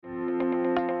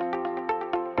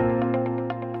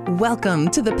Welcome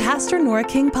to the Pastor Nora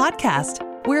King Podcast.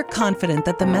 We're confident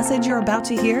that the message you're about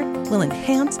to hear will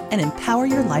enhance and empower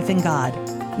your life in God.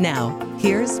 Now,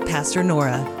 here's Pastor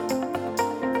Nora.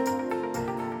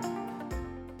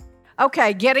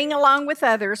 Okay, Getting Along with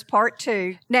Others, Part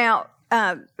 2. Now,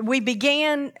 we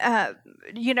began,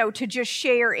 to just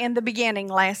share in the beginning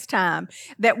last time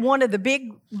that one of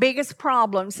the biggest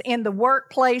problems in the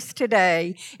workplace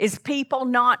today is people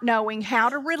not knowing how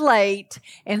to relate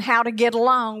and how to get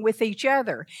along with each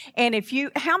other. And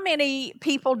how many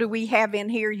people do we have in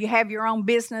here? You have your own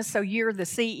business, so you're the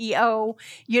CEO,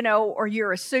 or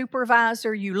you're a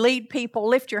supervisor, you lead people.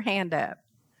 Lift your hand up.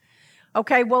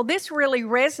 Okay, well, this really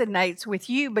resonates with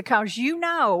you because you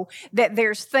know that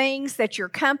there's things that your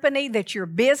company, that your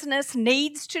business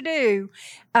needs to do,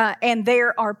 and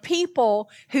there are people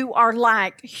who are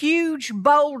like huge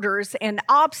boulders and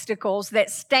obstacles that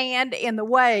stand in the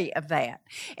way of that.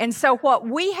 And so what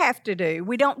we have to do,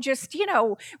 we don't just,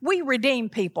 we redeem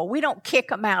people. We don't kick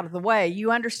them out of the way.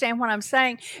 You understand what I'm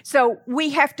saying? So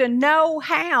we have to know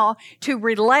how to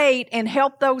relate and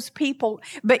help those people.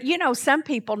 But, some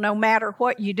people, no matter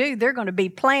what you do, they're going to be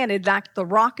planted like the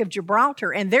Rock of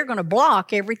Gibraltar, and they're going to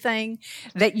block everything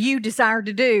that you desire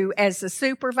to do as a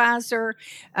supervisor,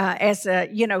 as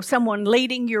someone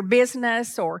leading your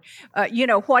business, or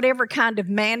whatever kind of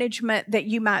management that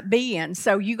you might be in.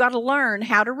 So you got to learn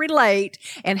how to relate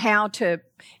and how to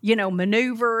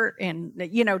maneuver and,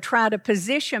 try to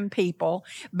position people.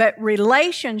 But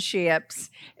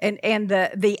relationships and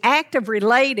the act of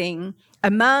relating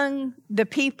among the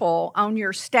people on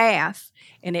your staff,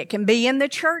 and it can be in the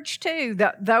church too.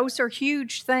 Those are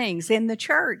huge things in the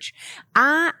church.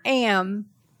 I am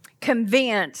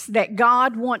convinced that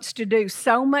God wants to do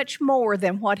so much more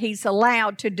than what He's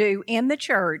allowed to do in the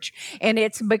church, and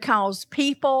it's because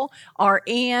people are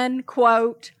in,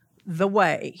 quote, the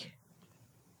way.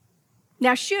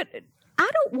 Now,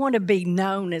 I don't want to be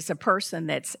known as a person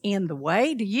that's in the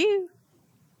way, do you?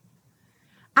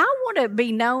 I want to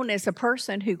be known as a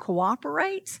person who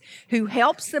cooperates, who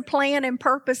helps the plan and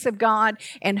purpose of God,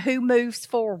 and who moves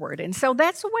forward. And so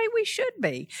that's the way we should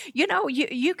be.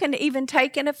 You can even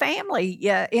take in a family,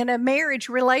 in a marriage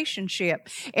relationship,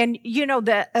 and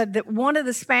the one of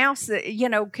the spouse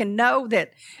can know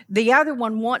that the other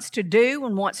one wants to do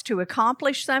and wants to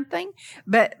accomplish something,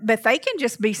 but they can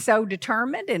just be so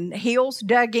determined and heels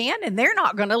dug in, and they're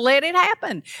not going to let it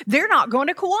happen. They're not going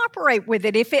to cooperate with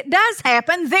it. If it does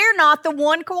happen, they're not the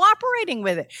one cooperating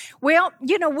with it. Well,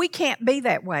 we can't be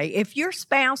that way. If your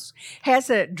spouse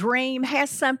has a dream, has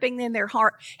something in their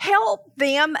heart, help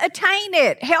them attain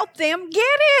it. Help them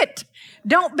get it.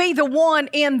 Don't be the one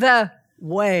in the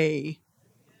way.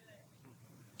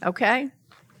 Okay?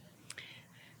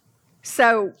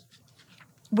 So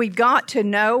we've got to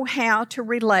know how to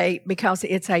relate because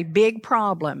it's a big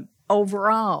problem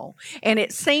overall. And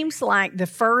it seems like the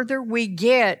further we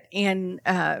get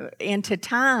into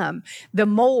time, the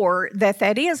more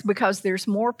that is, because there's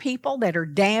more people that are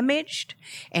damaged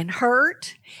and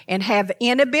hurt and have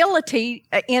inability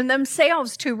in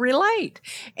themselves to relate.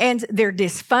 And they're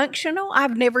dysfunctional.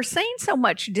 I've never seen so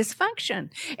much dysfunction.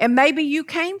 And maybe you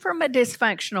came from a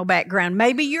dysfunctional background.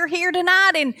 Maybe you're here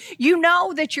tonight and you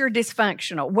know that you're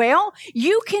dysfunctional. Well,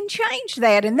 you can change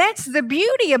that. And that's the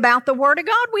beauty about the Word of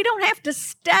God. We don't have to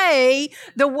stay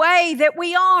the way that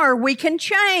we are. We can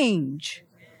change.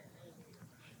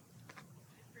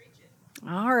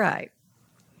 All right.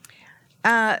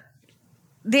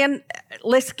 Then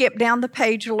let's skip down the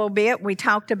page a little bit. We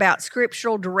talked about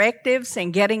scriptural directives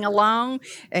and getting along.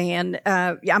 And,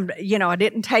 I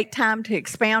didn't take time to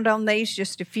expound on these,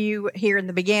 just a few here in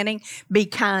the beginning. Be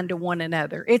kind to one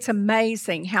another. It's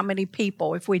amazing how many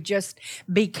people, if we just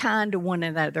be kind to one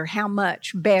another, how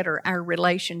much better our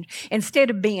relation,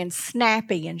 instead of being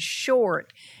snappy and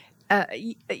short,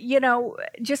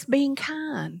 just being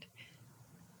kind.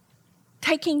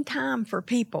 Taking time for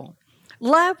people.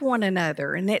 Love one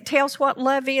another, and it tells what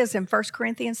love is in 1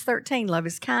 Corinthians 13. Love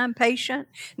is kind, patient,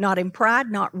 not in pride,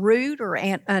 not rude or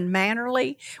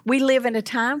unmannerly. We live in a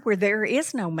time where there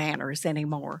is no manners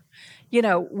anymore.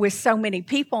 With so many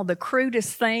people, the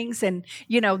crudest things, and,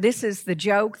 this is the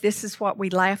joke, this is what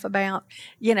we laugh about.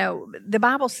 The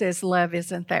Bible says love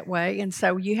isn't that way, and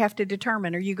so you have to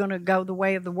determine, are you going to go the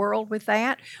way of the world with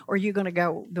that, or are you going to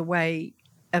go the way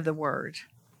of the Word?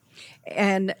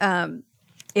 And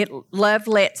love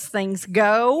lets things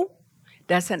go,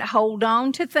 doesn't hold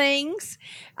on to things.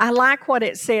 I like what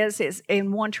it says is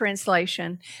in one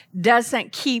translation,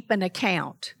 doesn't keep an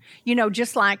account. You know,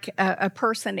 just like a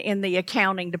person in the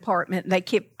accounting department, they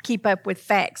keep up with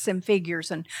facts and figures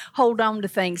and hold on to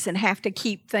things and have to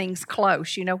keep things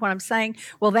close. You know what I'm saying?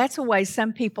 Well, that's a way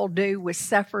some people do with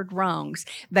suffered wrongs.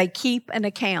 They keep an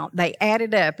account. They add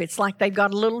it up. It's like they've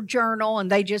got a little journal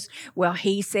and they just, well,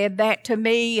 he said that to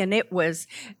me and it was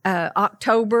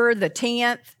October the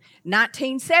 10th,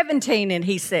 1917, and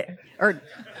he said, or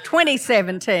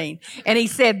 2017, and he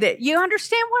said that. You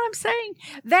understand what I'm saying?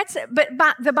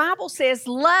 But the Bible says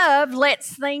love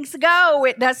lets things go.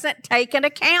 It doesn't take an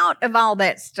account of all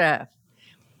that stuff,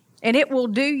 and it will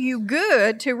do you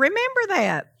good to remember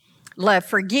that. Love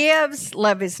forgives.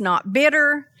 Love is not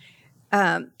bitter,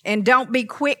 and don't be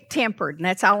quick-tempered. And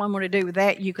that's all I'm going to do with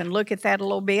that. You can look at that a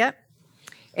little bit.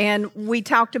 And we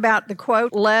talked about the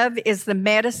quote, love is the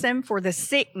medicine for the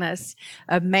sickness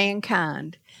of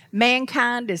mankind.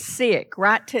 Mankind is sick,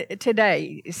 right?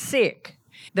 Today is sick.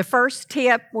 The first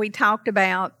tip we talked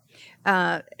about,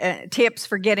 tips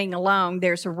for getting along,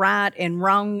 there's a right and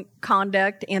wrong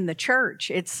conduct in the church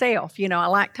itself. You know, I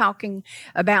like talking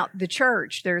about the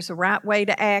church. There's a right way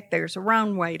to act. There's a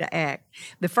wrong way to act.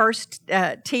 The first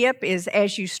tip is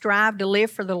as you strive to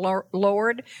live for the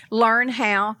Lord, learn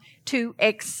how to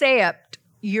accept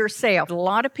yourself. A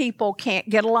lot of people can't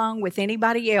get along with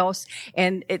anybody else,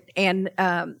 and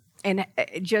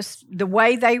just the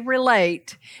way they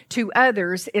relate to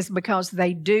others is because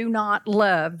they do not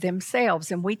love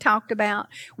themselves. And we talked about,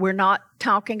 we're not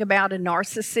talking about a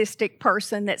narcissistic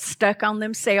person that's stuck on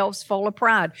themselves full of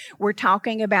pride. We're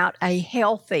talking about a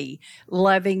healthy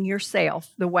loving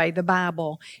yourself the way the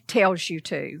Bible tells you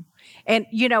to. And,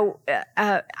 you know,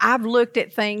 I've looked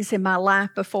at things in my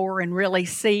life before and really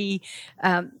see,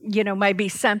 you know, maybe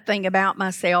something about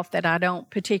myself that I don't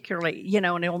particularly, you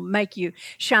know, and it'll make you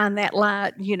shine that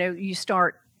light. You know, you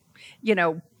start, you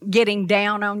know, getting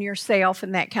down on yourself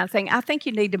and that kind of thing. I think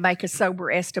you need to make a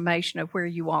sober estimation of where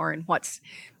you are and what's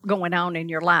going on in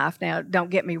your life. Now, don't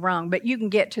get me wrong, but you can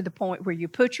get to the point where you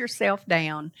put yourself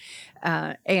down,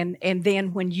 and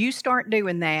then when you start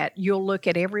doing that, you'll look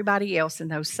at everybody else in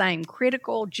those same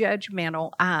critical, judgmental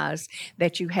eyes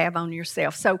that you have on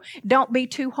yourself. So don't be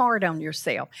too hard on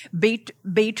yourself. Be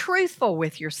truthful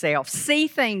with yourself. See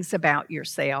things about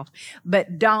yourself,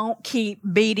 but don't keep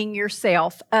beating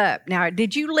yourself up. Now,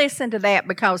 did you listen to that?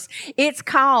 Because it's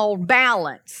called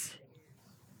balance.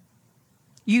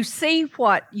 You see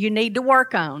what you need to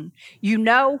work on. You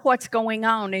know what's going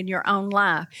on in your own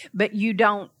life, but you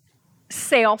don't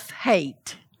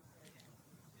self-hate.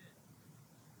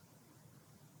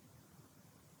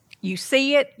 You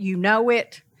see it, you know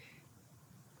it,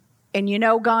 and you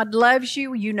know God loves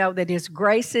you. You know that His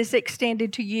grace is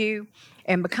extended to you,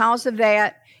 and because of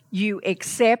that, you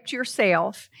accept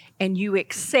yourself and you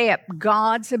accept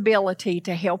God's ability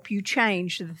to help you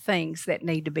change the things that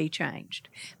need to be changed.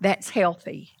 That's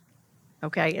healthy.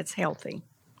 Okay, it's healthy.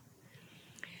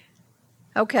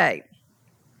 Okay.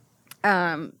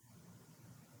 I'm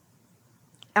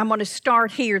going to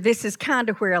start here. This is kind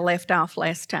of where I left off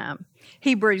last time.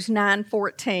 Hebrews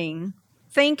 9:14.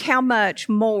 Think how much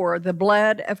more the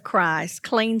blood of Christ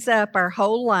cleans up our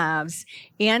whole lives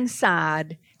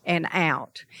inside and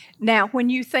out. Now, when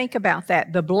you think about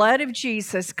that, the blood of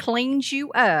Jesus cleans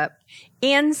you up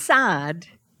inside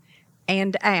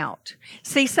and out.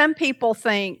 See, some people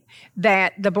think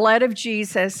that the blood of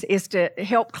Jesus is to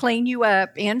help clean you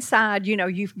up inside. You know,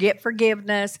 you get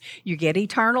forgiveness, you get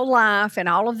eternal life and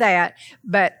all of that,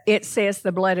 but it says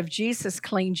the blood of Jesus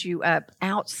cleans you up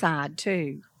outside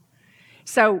too.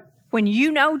 So when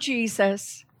you know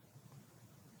Jesus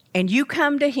and you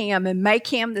come to Him and make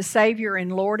Him the Savior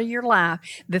and Lord of your life,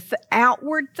 the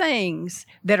outward things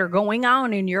that are going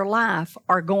on in your life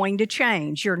are going to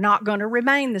change. You're not going to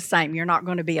remain the same. You're not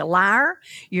going to be a liar.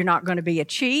 You're not going to be a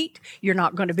cheat. You're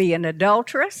not going to be an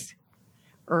adulteress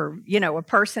or, you know, a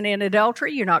person in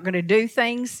adultery. You're not going to do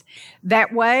things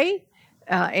that way.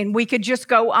 And we could just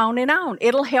go on and on.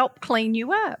 It'll help clean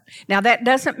you up. Now, that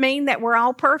doesn't mean that we're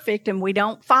all perfect and we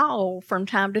don't fall from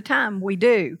time to time. We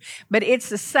do. But it's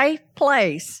a safe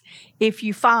place if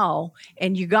you fall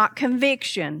and you got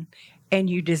conviction and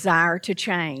you desire to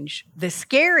change. The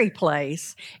scary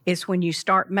place is when you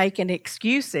start making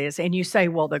excuses and you say,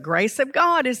 well, the grace of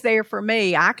God is there for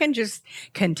me. I can just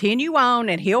continue on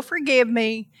and He'll forgive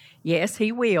me. Yes,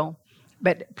 He will.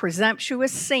 But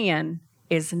presumptuous sin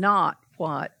is not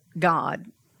what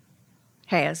God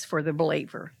has for the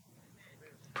believer.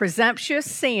 Presumptuous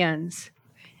sins,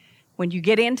 when you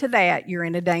get into that, you're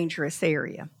in a dangerous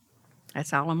area.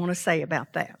 That's all I'm going to say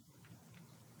about that.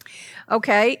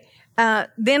 Okay,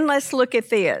 then let's look at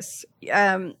this.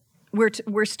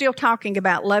 We're still talking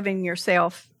about loving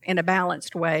yourself in a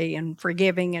balanced way and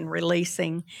forgiving and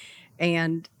releasing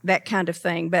and that kind of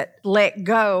thing, but let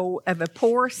go of a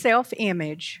poor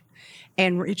self-image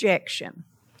and rejection.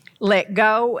 Let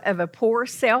go of a poor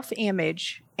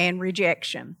self-image and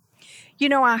rejection. You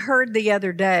know, I heard the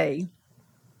other day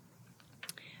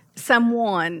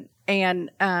someone,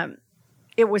 and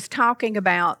it was talking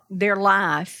about their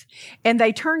life, and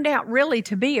they turned out really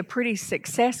to be a pretty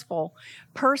successful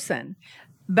person,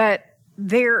 but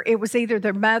it was either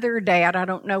their mother or dad, I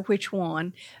don't know which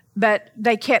one, but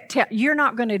they kept telling, you're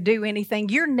not going to do anything,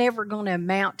 you're never going to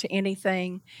amount to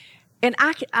anything. And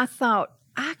I thought,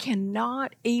 I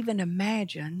cannot even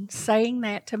imagine saying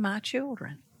that to my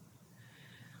children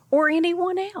or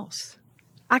anyone else.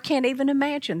 I can't even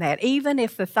imagine that, even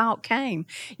if the thought came.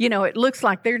 You know, it looks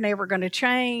like they're never going to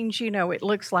change. You know, it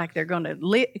looks like they're going to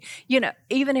live. You know,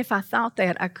 even if I thought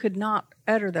that, I could not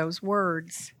utter those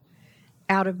words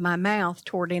out of my mouth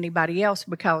toward anybody else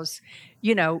because,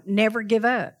 you know, never give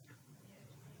up.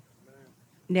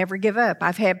 Never give up.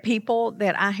 I've had people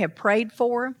that I have prayed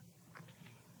for,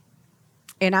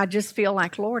 and I just feel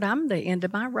like, Lord, I'm the end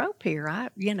of my rope here.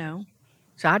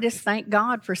 So I just thank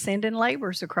God for sending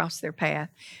laborers across their path.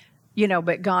 You know,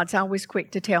 but God's always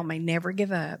quick to tell me, never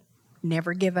give up.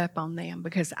 Never give up on them,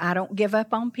 because I don't give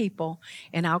up on people,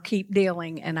 and I'll keep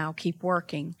dealing and I'll keep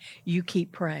working. You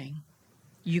keep praying.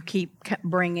 You keep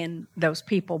bringing those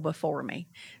people before me.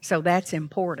 So that's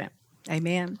important.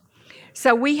 Amen.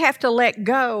 So we have to let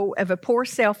go of a poor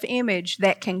self-image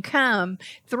that can come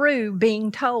through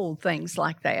being told things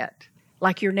like that,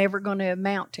 like you're never going to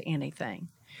amount to anything.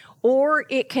 Or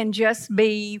it can just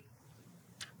be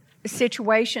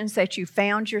situations that you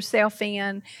found yourself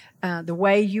in, the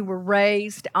way you were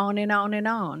raised, on and on and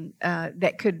on,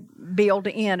 that could build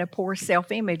in a poor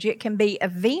self-image. It can be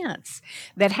events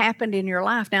that happened in your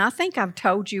life. Now, I think I've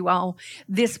told you all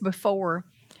this before,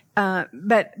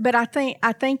 but I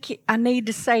think I need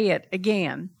to say it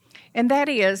again. And that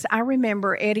is, I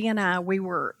remember Eddie and I, we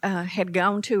had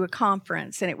gone to a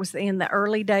conference, and it was in the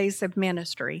early days of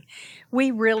ministry. We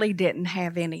really didn't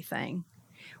have anything.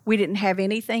 We didn't have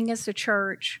anything as a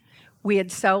church. We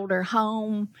had sold our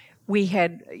home. We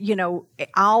had, you know,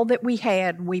 all that we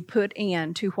had, we put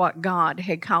into what God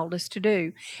had called us to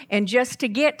do. And just to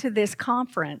get to this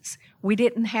conference, we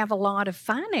didn't have a lot of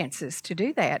finances to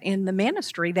do that in the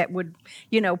ministry that would,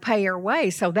 you know, pay our way.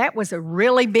 So that was a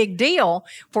really big deal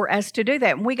for us to do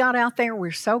that. And we got out there,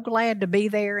 we're so glad to be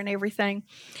there and everything.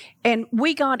 And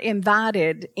we got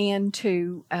invited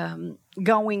into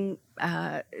going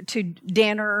to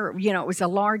dinner. You know, it was a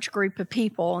large group of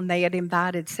people, and they had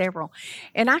invited several.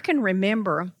 And I can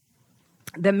remember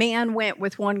the men went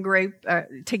with one group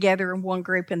together in one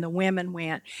group, and the women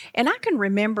went. And I can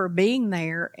remember being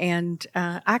there, and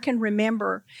I can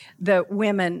remember the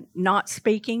women not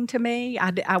speaking to me.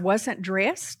 I wasn't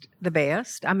dressed the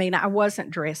best. I mean, I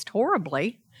wasn't dressed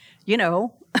horribly, you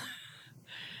know.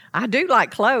 I do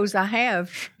like clothes. I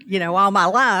have, you know, all my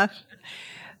life.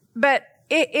 But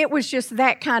it was just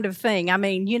that kind of thing. I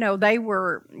mean, you know, they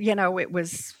were, you know, it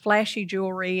was flashy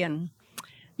jewelry and,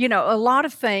 you know, a lot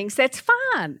of things. That's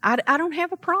fine. I don't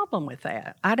have a problem with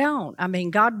that. I don't. I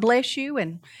mean, God bless you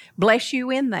and bless you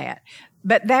in that.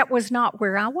 But that was not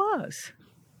where I was.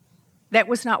 That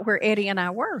was not where Eddie and I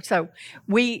were. So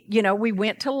we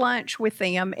went to lunch with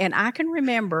them, and I can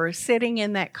remember sitting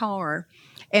in that car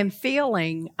and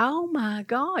feeling, oh my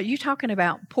God, you talking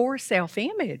about poor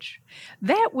self-image.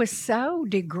 That was so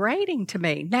degrading to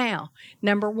me. Now,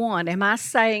 number one, am I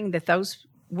saying that those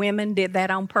women did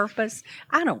that on purpose?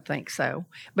 I don't think so,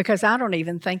 because I don't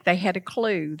even think they had a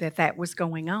clue that that was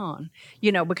going on,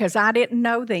 you know, because I didn't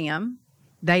know them.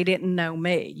 They didn't know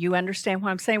me. You understand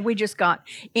what I'm saying? We just got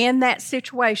in that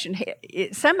situation.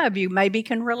 Some of you maybe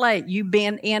can relate. You've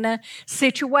been in a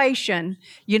situation,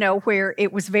 you know, where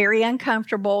it was very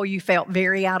uncomfortable. You felt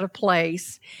very out of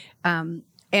place. And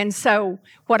so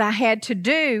what I had to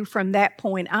do from that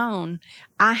point on,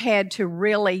 I had to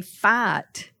really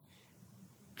fight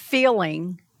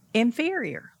feeling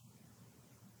inferior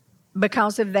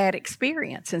because of that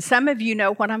experience. And some of you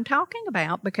know what I'm talking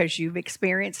about because you've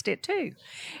experienced it too.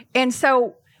 And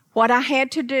so what I had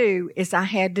to do is I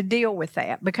had to deal with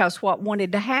that, because what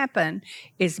wanted to happen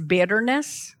is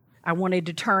bitterness. I wanted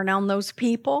to turn on those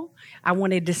people. I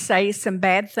wanted to say some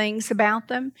bad things about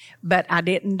them, but I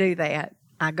didn't do that.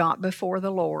 I got before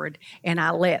the Lord and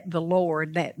I let the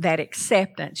Lord, that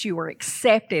acceptance, you are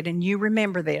accepted, and you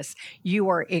remember this, you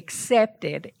are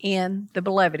accepted in the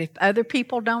beloved. If other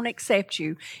people don't accept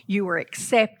you, you are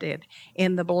accepted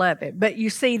in the beloved. But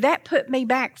you see, that put me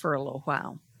back for a little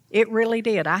while. It really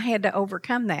did. I had to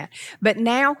overcome that. But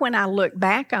now when I look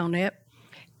back on it,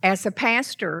 as a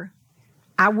pastor,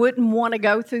 I wouldn't want to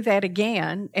go through that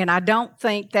again, and I don't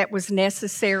think that was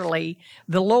necessarily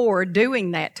the Lord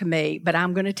doing that to me, but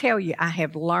I'm going to tell you, I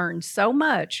have learned so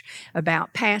much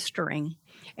about pastoring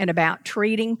and about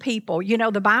treating people. You know,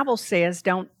 the Bible says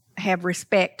don't have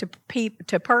respect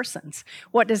to persons.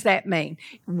 What does that mean?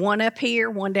 One up here,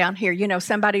 one down here. You know,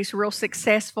 somebody's real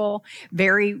successful,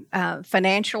 very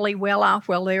financially well off.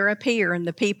 Well, they're up here, and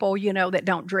the people, you know, that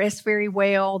don't dress very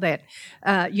well, that,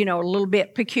 you know, a little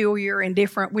bit peculiar and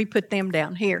different, we put them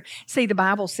down here. See, the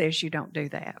Bible says you don't do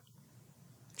that.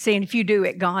 See, and if you do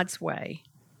it God's way,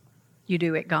 you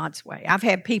do it God's way. I've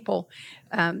had people,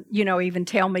 you know, even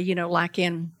tell me, you know, like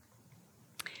in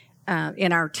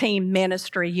our team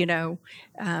ministry, you know,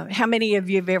 how many of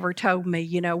you have ever told me,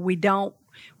 you know, we don't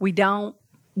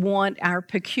want our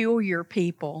peculiar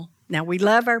people. Now, we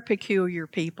love our peculiar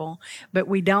people, but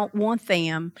we don't want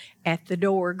them at the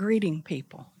door greeting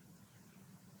people.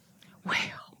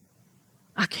 Well,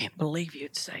 I can't believe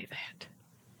you'd say that.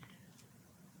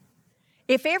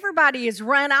 If everybody is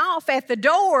run off at the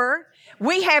door,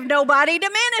 we have nobody to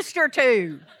minister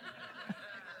to.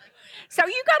 So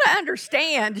you got to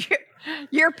understand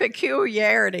your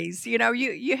peculiarities. You know,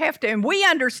 you have to, and we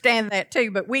understand that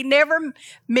too, but we never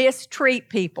mistreat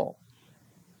people.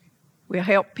 We'll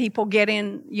help people get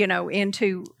in, you know,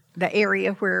 into the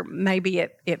area where maybe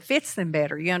it fits them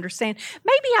better. You understand?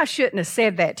 Maybe I shouldn't have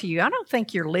said that to you. I don't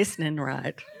think you're listening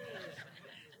right.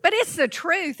 But it's the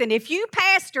truth, and if you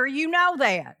pastor, you know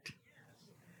that.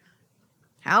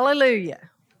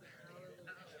 Hallelujah.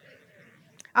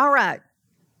 All right.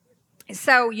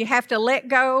 So you have to let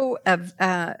go of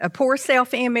a poor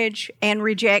self-image and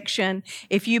rejection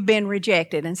if you've been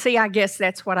rejected. And see, I guess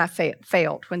that's what I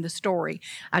felt when the story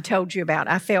I told you about.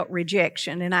 I felt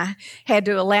rejection, and I had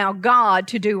to allow God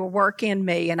to do a work in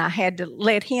me, and I had to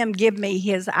let Him give me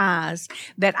His eyes,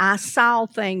 that I saw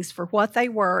things for what they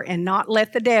were and not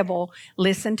let the devil,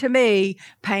 listen to me,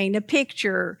 paint a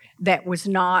picture that was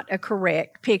not a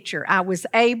correct picture. I was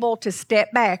able to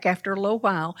step back after a little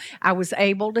while. I was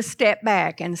able to step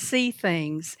back and see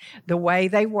things the way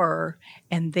they were,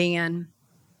 and then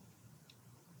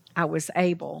I was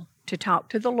able to talk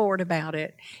to the Lord about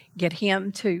it, get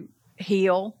Him to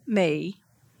heal me,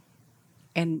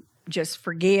 and just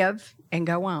forgive and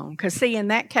go on. Because see, in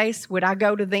that case, would I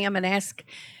go to them and ask,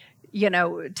 you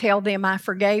know, tell them I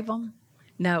forgave them?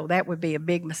 No, that would be a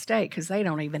big mistake, because they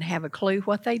don't even have a clue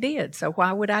what they did. So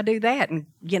why would I do that and,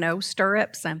 you know, stir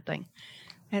up something?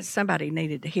 And somebody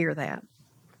needed to hear that.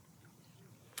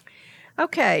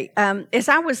 Okay, as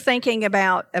I was thinking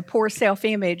about a poor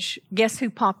self-image, guess who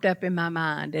popped up in my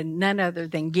mind? And none other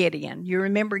than Gideon. You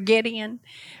remember Gideon?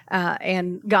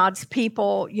 And God's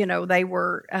people, you know, they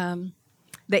were,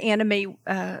 the enemy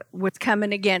was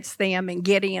coming against them, and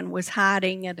Gideon was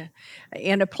hiding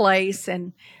in a place,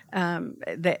 and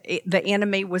the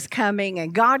enemy was coming,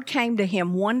 and God came to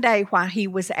him one day while he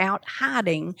was out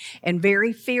hiding and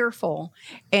very fearful,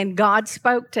 and God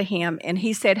spoke to him, and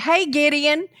He said, "Hey,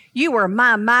 Gideon, you are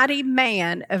my mighty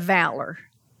man of valor."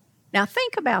 Now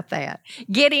think about that.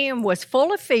 Gideon was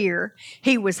full of fear.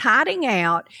 He was hiding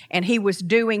out, and he was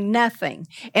doing nothing.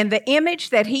 And the image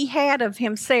that he had of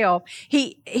himself,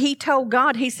 he told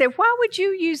God, he said, "Why would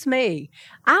you use me?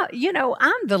 I'm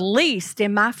the least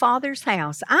in my Father's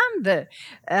house. I'm the.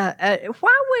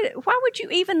 Why would you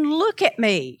even look at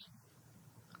me?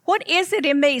 What is it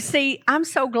in me?" See, I'm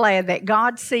so glad that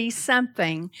God sees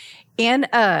something in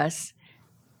us,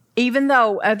 even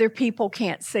though other people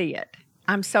can't see it.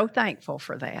 I'm so thankful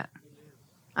for that.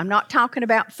 I'm not talking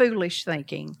about foolish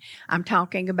thinking. I'm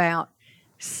talking about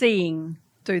seeing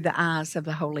through the eyes of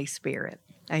the Holy Spirit.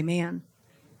 Amen.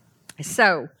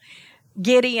 So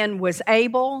Gideon was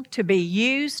able to be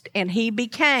used, and he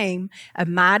became a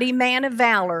mighty man of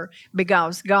valor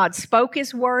because God spoke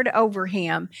His word over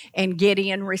him, and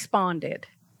Gideon responded.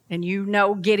 And you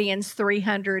know Gideon's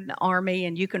 300 army,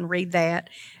 and you can read that.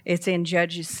 It's in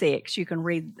Judges 6. You can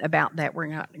read about that. We're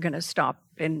not going to stop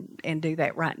and do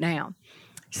that right now.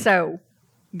 So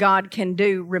God can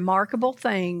do remarkable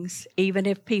things even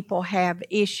if people have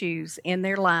issues in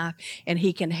their life, and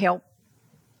He can help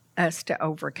us to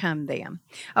overcome them.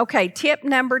 Okay, tip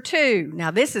number 2.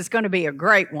 Now, this is going to be a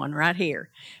great one right here.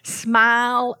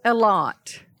 Smile a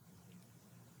lot.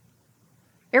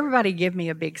 Everybody give me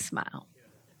a big smile.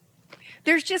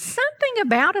 There's just something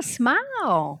about a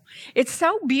smile. It's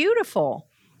so beautiful.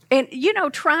 And,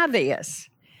 try this.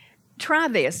 Try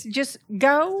this. Just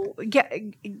go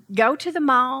to the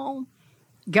mall,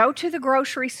 go to the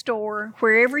grocery store,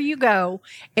 wherever you go,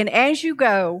 and as you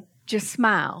go, just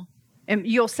smile. And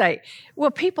you'll say,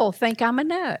 well, people think I'm a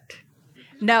nut.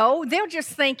 No, they'll just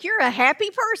think you're a happy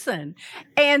person.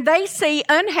 And they see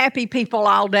unhappy people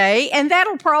all day, and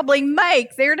that'll probably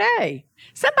make their day.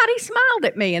 Somebody smiled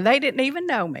at me, and they didn't even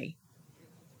know me.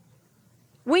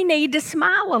 We need to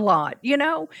smile a lot.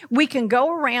 We can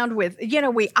go around with,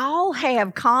 we all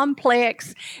have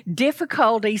complex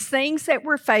difficulties, things that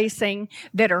we're facing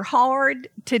that are hard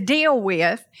to deal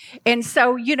with. And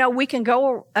so, we can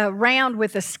go around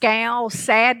with a scowl,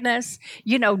 sadness,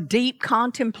 deep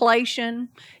contemplation,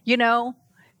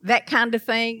 that kind of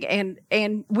thing.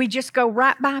 And we just go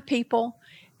right by people.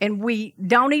 And we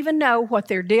don't even know what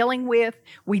they're dealing with.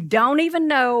 We don't even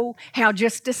know how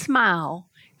just a smile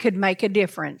could make a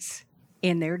difference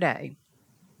in their day.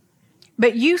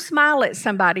 But you smile at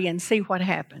somebody and see what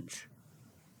happens.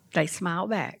 They smile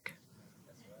back.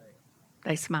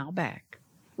 They smile back.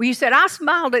 Well, you said, I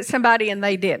smiled at somebody and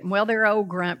they didn't. Well, they're old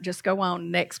grump. Just go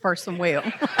on. Next person will.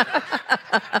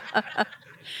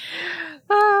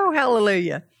 Oh,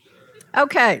 hallelujah.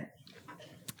 Okay.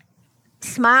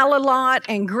 Smile a lot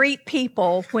and greet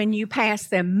people when you pass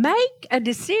them. Make a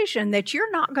decision that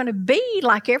you're not going to be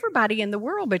like everybody in the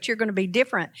world, but you're going to be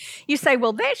different. You say,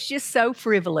 well, that's just so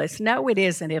frivolous. No, it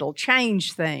isn't. It'll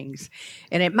change things,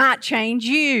 and it might change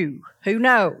you. Who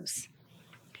knows?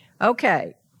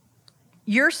 Okay.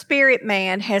 Your spirit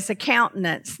man has a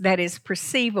countenance that is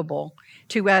perceivable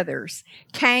to others.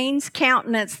 Cain's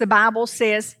countenance, the Bible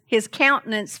says, his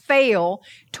countenance fell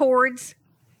towards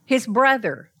his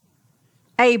brother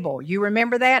Abel. You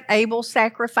remember that? Abel's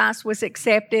sacrifice was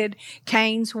accepted.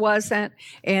 Cain's wasn't.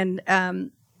 And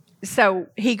so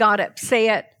he got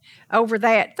upset over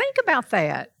that. Think about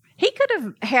that. He could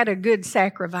have had a good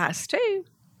sacrifice too.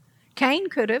 Cain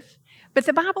could have. But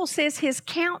the Bible says his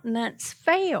countenance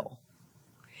fell.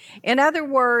 In other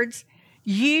words,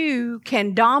 you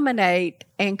can dominate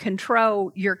and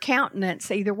control your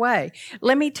countenance either way.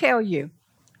 Let me tell you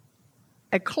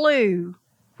a clue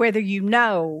whether you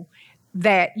know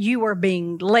that you are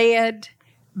being led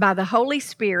by the Holy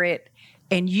Spirit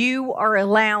and you are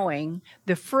allowing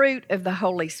the fruit of the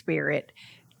Holy Spirit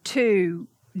to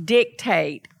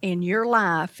dictate in your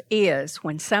life is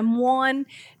when someone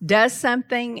does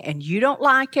something and you don't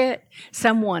like it,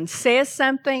 someone says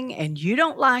something and you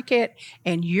don't like it,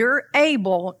 and you're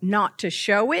able not to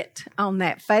show it on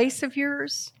that face of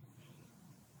yours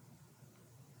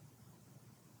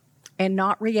and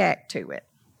not react to it.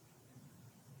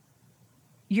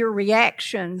 Your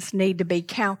reactions need to be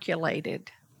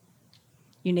calculated.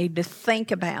 You need to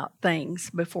think about things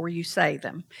before you say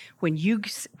them. When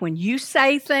you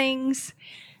say things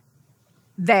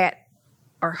that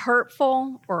are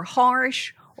hurtful or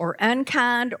harsh or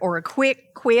unkind or a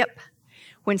quick quip,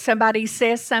 when somebody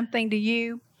says something to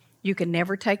you, you can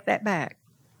never take that back.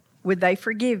 Would they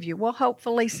forgive you? Well,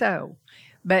 hopefully so.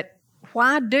 But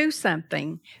why do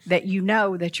something that you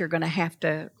know that you're going to have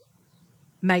to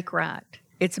make right?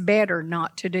 It's better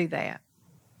not to do that.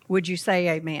 Would you say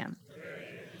amen?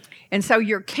 And so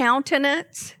your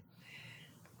countenance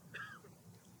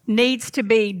needs to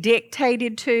be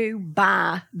dictated to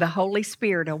by the Holy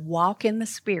Spirit, a walk in the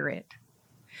Spirit.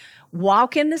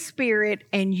 Walk in the Spirit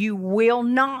and you will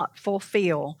not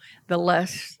fulfill the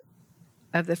lusts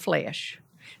of the flesh.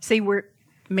 See,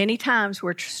 many times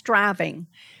we're striving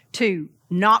to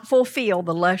not fulfill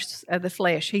the lusts of the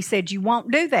flesh. He said you won't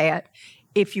do that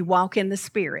if you walk in the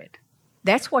Spirit.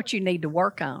 That's what you need to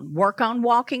work on. Work on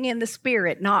walking in the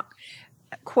Spirit, not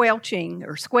quelching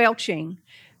or squelching,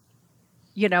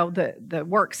 the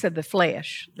works of the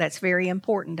flesh. That's very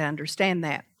important to understand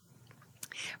that.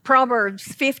 Proverbs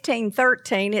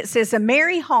 15:13, it says, a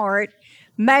merry heart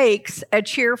makes a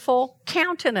cheerful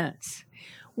countenance.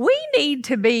 We need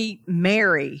to be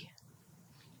merry.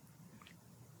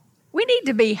 We need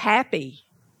to be happy.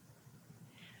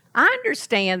 I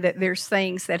understand that there's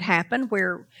things that happen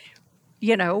where,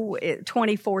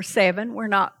 24/7, we're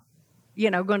not,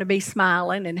 going to be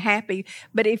smiling and happy.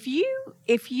 But if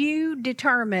you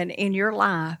determine in your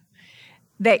life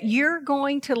that you're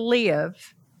going to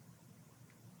live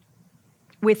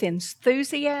with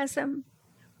enthusiasm,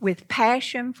 with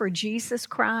passion for Jesus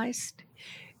Christ,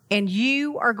 and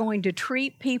you are going to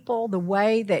treat people the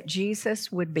way that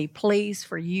Jesus would be pleased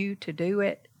for you to do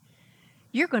it,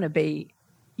 you're going to be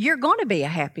a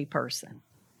happy person.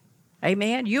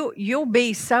 Amen. You'll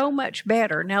be so much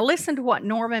better. Now listen to what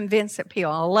Norman Vincent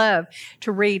Peale, I love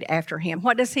to read after him.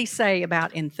 What does he say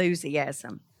about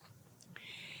enthusiasm?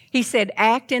 He said,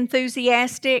 act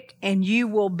enthusiastic and you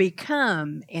will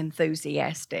become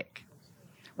enthusiastic.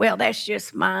 Well, that's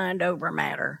just mind over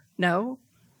matter. No,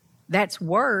 that's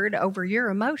word over your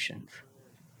emotions.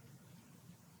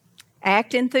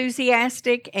 Act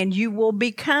enthusiastic and you will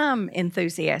become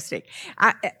enthusiastic.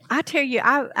 I tell you,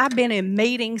 I've been in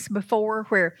meetings before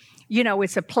where,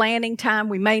 it's a planning time.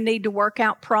 We may need to work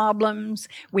out problems.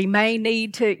 We may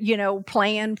need to,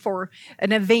 plan for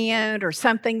an event or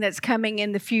something that's coming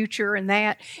in the future and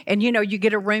that. And, you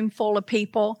get a room full of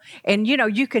people and,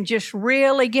 you can just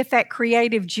really get that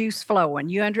creative juice flowing.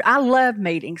 I love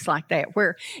meetings like that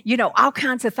where, all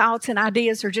kinds of thoughts and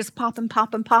ideas are just popping.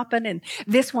 And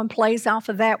this one plays off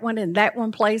of that one and that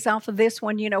one plays off of this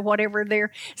one, whatever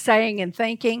they're saying and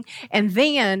thinking. And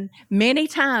then many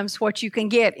times what you can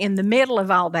get in the middle of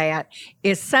all that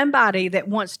is somebody that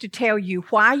wants to tell you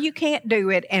why you can't do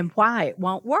it and why it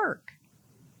won't work.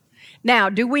 Now,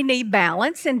 do we need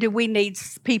balance and do we need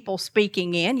people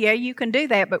speaking in? Yeah, you can do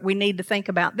that, but we need to think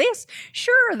about this.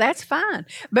 Sure, that's fine.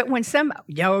 But when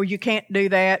you can't do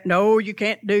that. No, you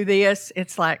can't do this.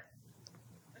 It's like,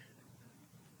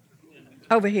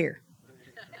 over here.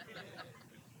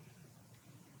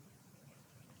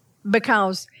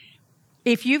 Because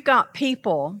if you've got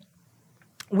people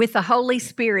with the Holy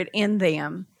Spirit in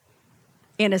them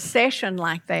in a session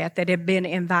like that have been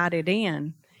invited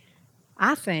in,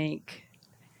 I think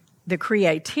the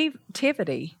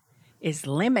creativity is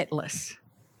limitless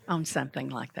on something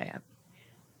like that.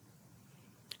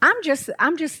 I'm just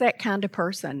that kind of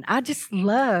person. I just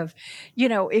love,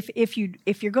 if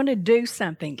you're going to do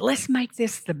something, let's make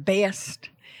this the best,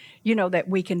 that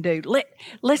we can do.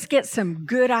 Let's get some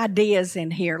good ideas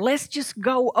in here. Let's just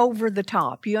go over the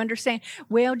top. You understand?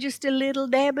 Well, just a little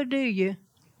dab will do you.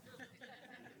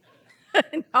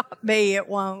 Not me, it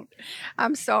won't.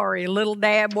 I'm sorry, a little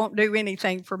dab won't do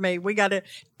anything for me. We got to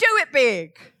do it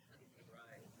big.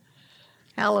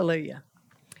 Hallelujah.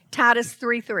 Titus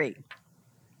 3:3.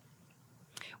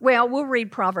 Well, we'll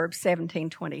read Proverbs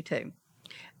 17:22.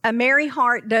 A merry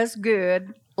heart does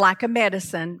good like a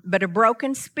medicine, but a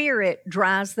broken spirit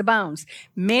dries the bones.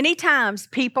 Many times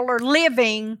people are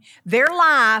living their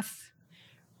life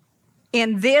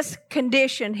in this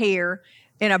condition here,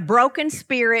 and a broken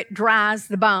spirit dries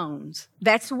the bones.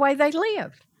 That's the way they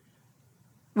live.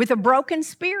 With a broken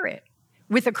spirit,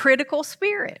 with a critical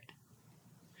spirit,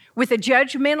 with a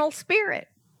judgmental spirit.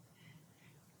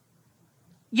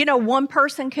 One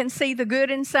person can see the good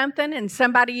in something and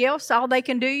somebody else, all they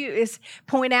can do is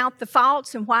point out the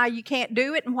faults and why you can't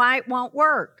do it and why it won't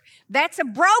work. That's a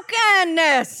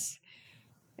brokenness.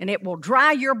 And it will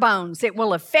dry your bones. It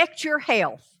will affect your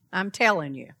health. I'm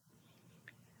telling you.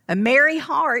 A merry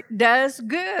heart does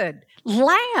good.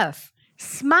 Laugh.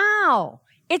 Smile.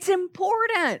 It's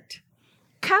important.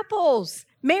 Couples,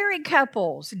 married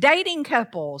couples, dating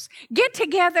couples, get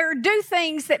together, do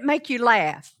things that make you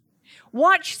laugh.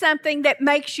 Watch something that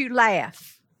makes you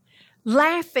laugh.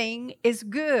 Laughing is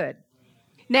good.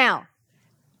 Now,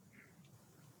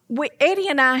 Eddie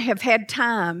and I have had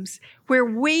times where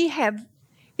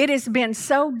it has been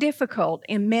so difficult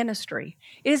in ministry.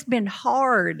 It has been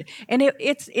hard. And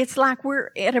it's like we're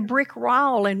at a brick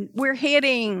wall and we're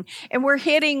hitting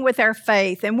with our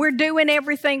faith and we're doing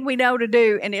everything we know to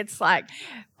do. And it's like,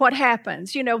 what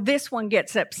happens? This one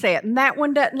gets upset and that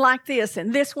one doesn't like this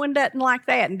and this one doesn't like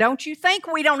that. And don't you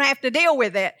think we don't have to deal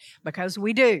with it? Because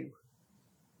we do.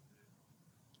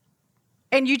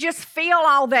 And you just feel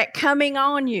all that coming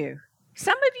on you.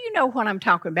 Some of you know what I'm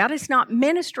talking about. It's not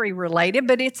ministry related,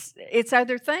 but it's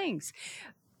other things.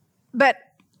 But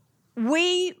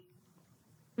we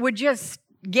would just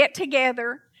get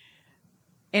together,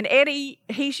 and Eddie,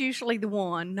 he's usually the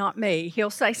one, not me. He'll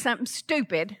say something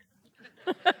stupid.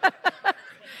 And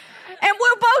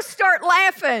we'll both start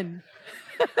laughing.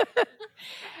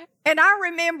 And I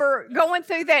remember going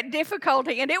through that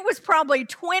difficulty, and it was probably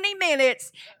 20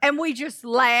 minutes, and we just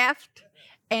laughed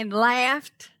and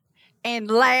laughed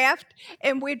and laughed,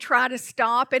 and we'd try to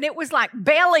stop, and it was like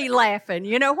belly laughing,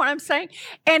 you know what I'm saying?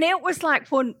 And it was like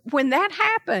when that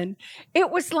happened,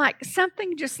 it was like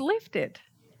something just lifted.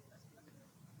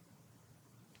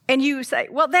 And you say,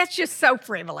 well, that's just so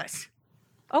frivolous.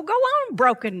 Oh, go on,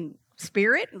 broken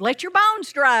spirit, let your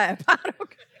bones dry.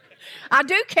 I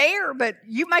do care, but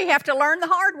you may have to learn the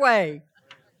hard way.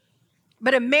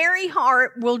 But a merry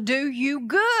heart will do you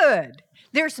good.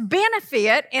 There's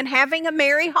benefit in having a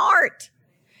merry heart.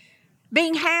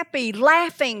 Being happy,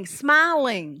 laughing,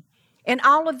 smiling. and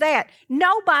all of that.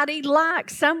 Nobody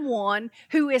likes someone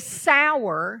who is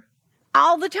sour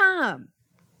all the time.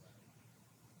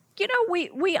 You know,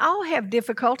 we all have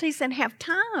difficulties and have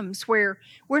times where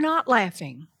we're not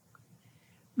laughing.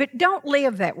 But don't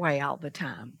live that way all the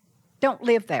time. Don't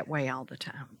live that way all the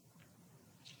time.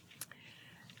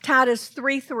 Titus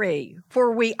 3:3,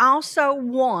 for we also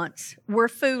once were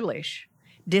foolish,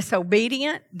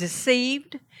 disobedient,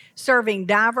 deceived, serving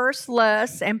diverse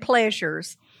lusts and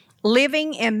pleasures,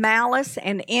 living in malice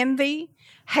and envy,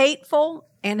 hateful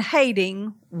and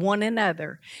hating one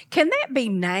another. Can that be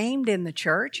named in the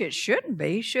church? It shouldn't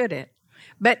be, should it?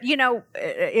 But, you know,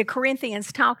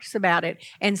 Corinthians talks about it,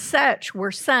 and such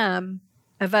were some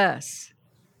of us.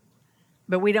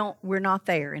 But we're not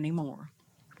there anymore.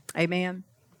 Amen?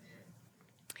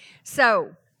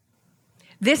 So,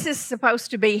 this is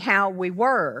supposed to be how we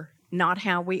were, not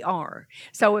how we are.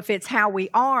 So if it's how we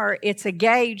are, it's a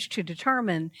gauge to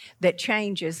determine that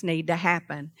changes need to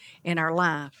happen in our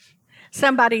life.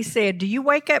 Somebody said, do you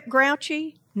wake up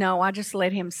grouchy? No, I just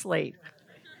let him sleep.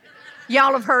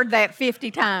 Y'all have heard that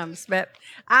 50 times, but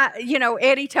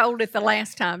Eddie told it the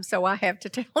last time, so I have to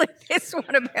tell it this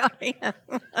one about him.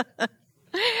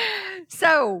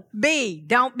 So,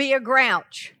 don't be a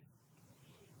grouch.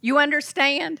 You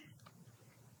understand?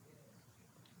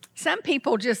 Some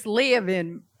people just live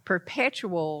in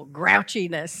perpetual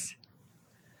grouchiness.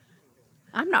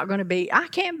 I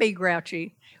can be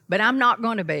grouchy, but I'm not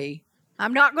going to be.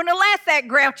 I'm not going to let that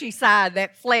grouchy side,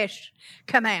 that flesh,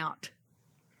 come out.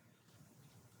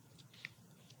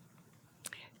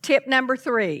 Tip number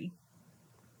 3,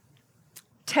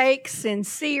 take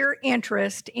sincere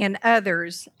interest in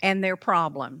others and their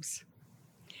problems.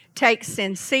 Take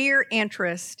sincere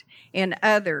interest in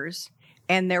others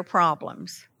and their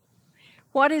problems.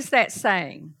 What is that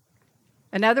saying?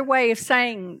 Another way of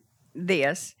saying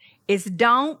this is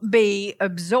don't be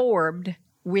absorbed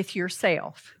with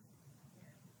yourself.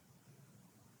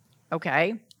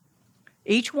 Okay?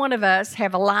 Each one of us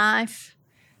have a life.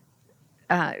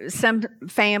 Some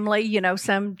family,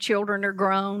 some children are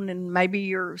grown and maybe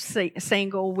you're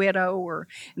single, widow,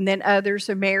 and then others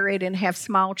are married and have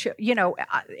small children.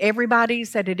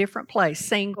 Everybody's at a different place,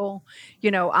 single,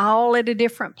 all at a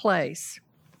different place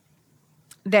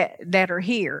that are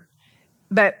here.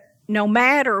 But no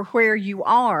matter where you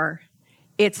are,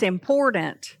 it's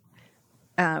important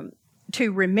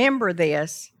to remember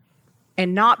this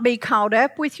and not be caught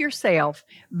up with yourself,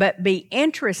 but be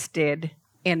interested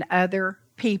in other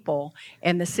people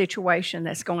and the situation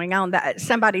that's going on.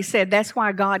 Somebody said that's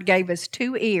why God gave us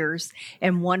 2 ears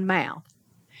and 1 mouth.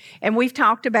 And we've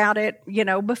talked about it,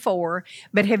 before,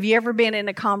 but have you ever been in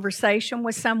a conversation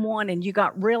with someone and you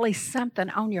got really something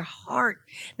on your heart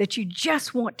that you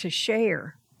just want to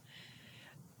share?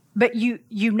 But you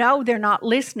know they're not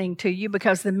listening to you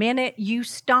because the minute you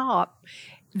stop,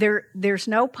 there's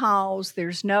no pause,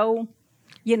 there's no,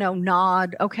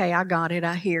 nod, okay, I got it,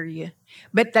 I hear you.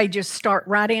 But they just start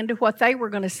right into what they were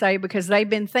going to say because they've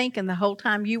been thinking the whole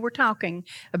time you were talking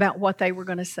about what they were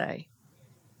going to say.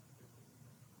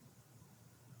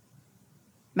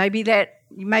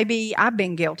 Maybe I've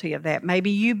been guilty of that.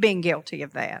 Maybe you've been guilty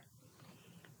of that.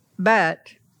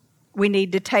 But we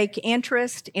need to take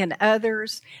interest in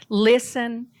others,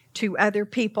 listen to other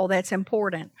people. That's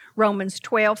important. Romans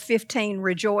 12:15,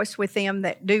 rejoice with them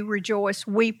that do rejoice,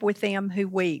 weep with them who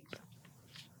weep.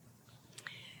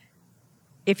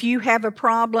 If you have a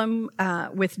problem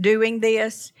with doing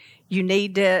this, you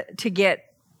need to get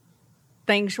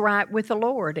things right with the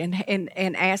Lord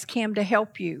and ask Him to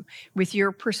help you with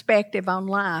your perspective on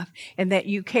life, and that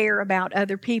you care about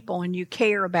other people and you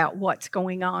care about what's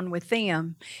going on with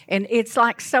them. And it's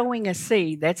like sowing a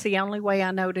seed. That's the only way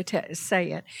I know to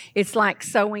say it. It's like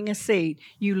sowing a seed.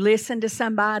 You listen to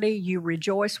somebody, you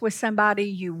rejoice with somebody,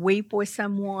 you weep with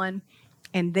someone,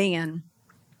 and then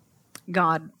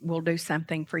God will do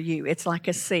something for you. It's like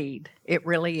a seed. It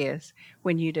really is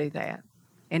when you do that.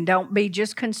 And don't be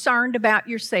just concerned about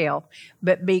yourself,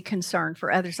 but be concerned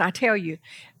for others. I tell you,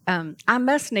 I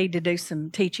must need to do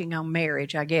some teaching on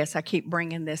marriage, I guess. I keep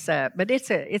bringing this up, but it's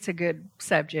a good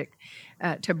subject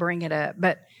to bring it up.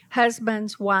 But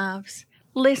husbands, wives,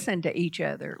 listen to each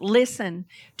other. Listen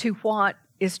to what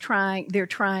they're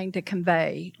trying to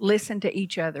convey. Listen to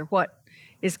each other, what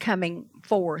is coming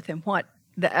forth and what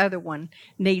the other one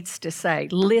needs to say.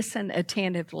 Listen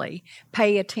attentively.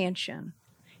 Pay attention.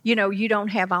 You don't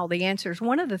have all the answers.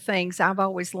 One of the things I've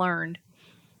always learned,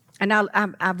 and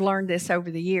I've learned this over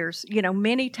the years,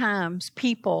 many times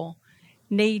people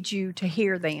need you to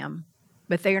hear them,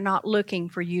 but they're not looking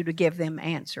for you to give them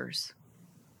answers.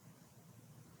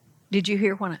 Did you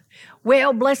hear what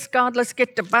well, bless God, let's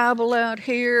get the Bible out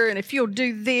here, and if you'll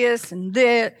do this and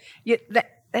that,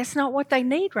 that's not what they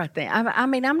need right there. I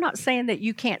mean, I'm not saying that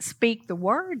you can't speak the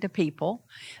word to people,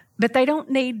 but they don't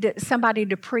need somebody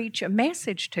to preach a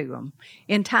message to them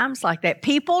in times like that.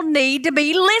 People need to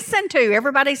be listened to.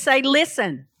 Everybody say,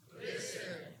 listen. Listen.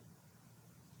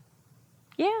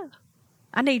 Yeah,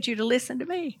 I need you to listen to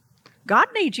me. God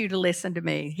needs you to listen to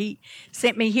me. He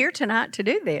sent me here tonight to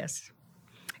do this.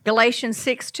 Galatians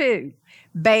 6:2,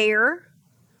 bear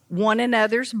one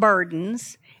another's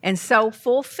burdens and so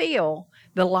fulfill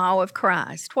the law of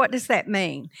Christ. What does that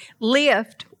mean?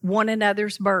 Lift one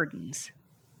another's burdens.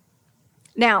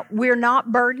 Now, we're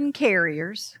not burden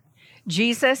carriers.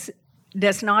 Jesus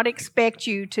does not expect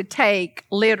you to take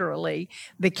literally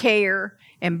the care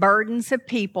and burdens of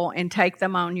people and take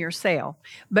them on yourself.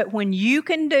 But when you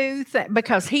can do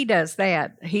because he does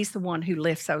that, he's the one who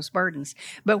lifts those burdens.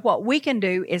 But what we can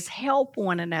do is help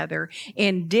one another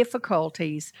in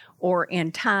difficulties or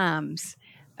in times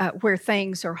where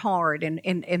things are hard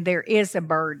and there is a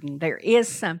burden, there is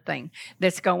something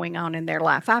that's going on in their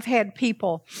life. I've had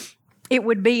people, it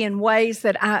would be in ways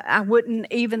that I wouldn't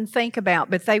even think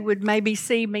about, but they would maybe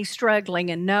see me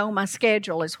struggling and know my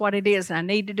schedule is what it is, and I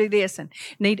need to do this and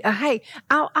hey,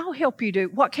 I'll help you do,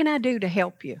 what can I do to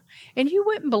help you? And you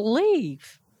wouldn't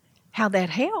believe how that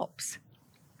helps.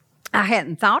 I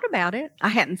hadn't thought about it. I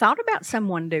hadn't thought about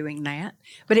someone doing that,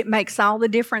 but it makes all the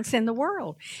difference in the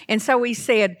world. And so he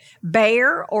said,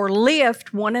 bear or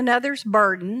lift one another's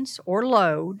burdens or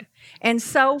load, and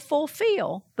so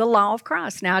fulfill the law of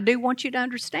Christ. Now, I do want you to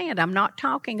understand, I'm not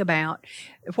talking about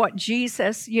what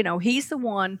Jesus, he's the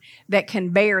one that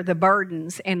can bear the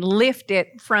burdens and lift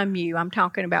it from you. I'm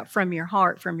talking about from your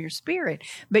heart, from your spirit.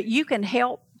 But you can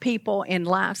help people in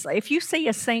life. If you see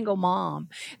a single mom,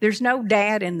 there's no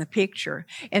dad in the picture,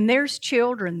 and there's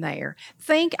children there.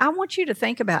 I want you to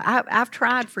think about, I've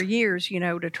tried for years,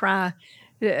 to try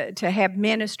to have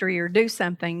ministry or do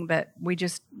something, but we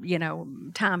just,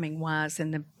 timing-wise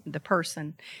and the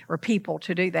person or people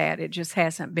to do that, it just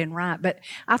hasn't been right. But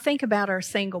I think about our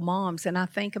single moms, and I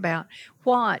think about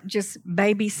just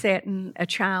babysitting a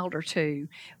child or two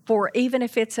for, even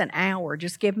if it's an hour,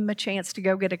 just give them a chance to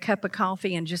go get a cup of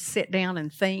coffee and just sit down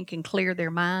and think and clear their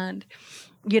mind.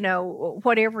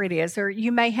 Whatever it is. Or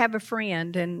you may have a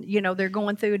friend and, they're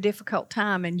going through a difficult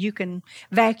time and you can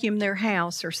vacuum their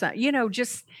house or something.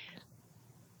 Just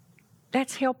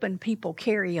that's helping people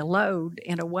carry a load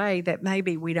in a way that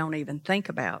maybe we don't even think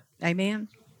about. Amen?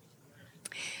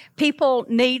 People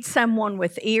need someone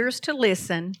with ears to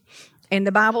listen. And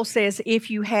the Bible says, if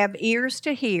you have ears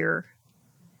to hear,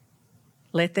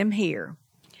 let them hear.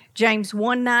 James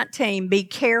 1:19,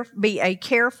 be a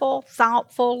careful,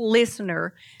 thoughtful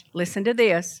listener. Listen to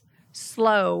this,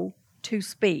 slow to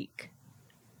speak.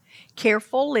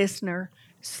 Careful listener,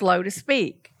 slow to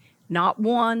speak. Not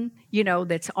one,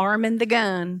 that's arming the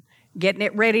gun, getting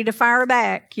it ready to fire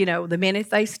back, the minute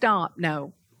they stop.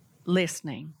 No,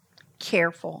 listening,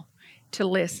 careful to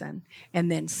listen, and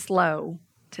then slow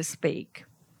to speak.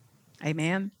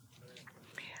 Amen?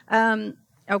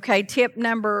 Okay, tip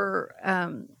number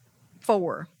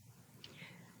 4.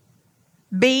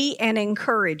 Be an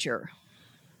encourager.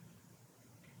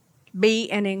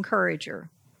 Be an encourager.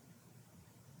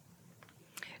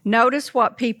 Notice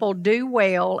what people do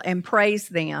well and praise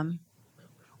them,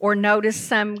 or notice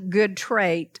some good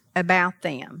trait about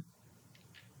them.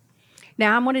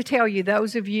 Now, I'm going to tell you,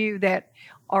 those of you that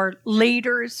are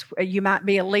leaders, you might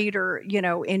be a leader,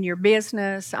 in your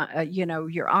business,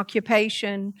 your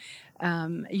occupation,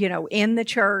 in the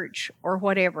church or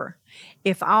whatever.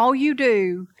 If all you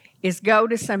do is go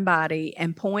to somebody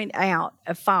and point out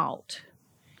a fault,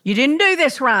 you didn't do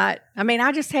this right. I mean,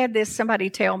 I just had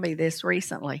somebody tell me this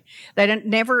recently. They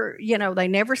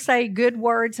never say good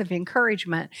words of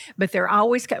encouragement, but they're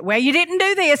always, well, you didn't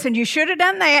do this and you should have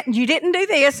done that and you didn't do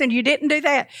this and you didn't do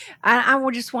that. I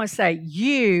would just want to say,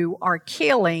 you are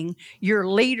killing your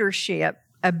leadership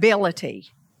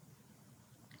ability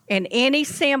and any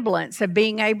semblance of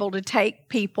being able to take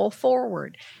people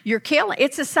forward. You're killing.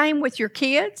 It's the same with your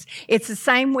kids. It's the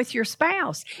same with your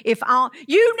spouse.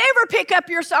 You never pick up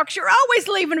your socks. You're always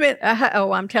leaving them.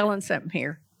 I'm telling something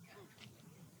here.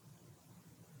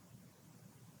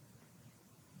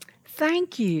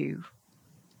 Thank you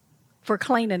for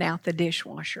cleaning out the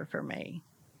dishwasher for me.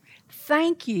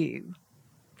 Thank you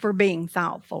for being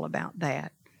thoughtful about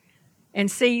that. And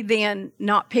see, then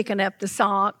not picking up the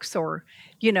socks or,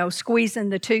 squeezing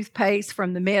the toothpaste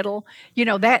from the middle.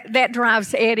 That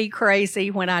drives Eddie crazy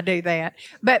when I do that.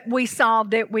 But we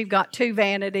solved it. We've got 2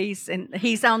 vanities, and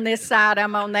he's on this side,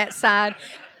 I'm on that side.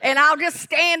 And I'll just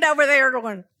stand over there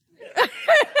going,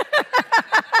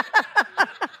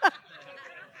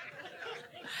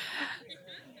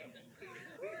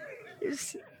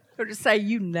 or to say,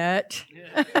 you nut.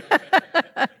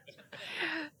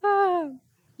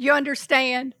 You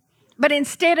understand? But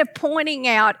instead of pointing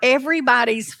out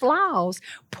everybody's flaws,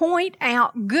 point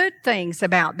out good things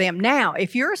about them. Now,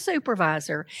 if you're a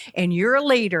supervisor and you're a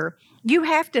leader, you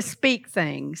have to speak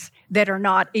things that are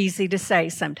not easy to say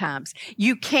sometimes.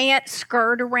 You can't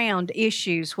skirt around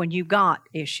issues when you got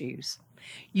issues.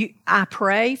 I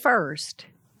pray first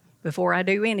before I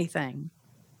do anything.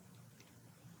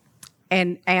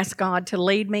 And ask God to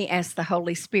lead me, ask the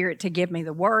Holy Spirit to give me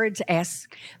the words,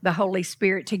 ask the Holy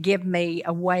Spirit to give me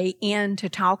a way in to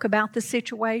talk about the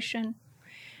situation,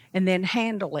 and then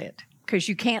handle it, because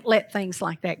you can't let things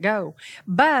like that go.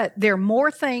 But there are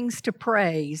more things to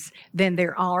praise than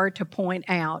there are to point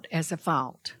out as a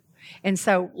fault. And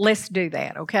so let's do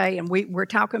that, okay? And we're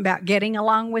talking about getting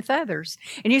along with others.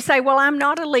 And you say, well, I'm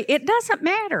not a leader. It doesn't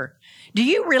matter. Do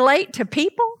you relate to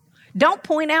people? Don't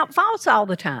point out faults all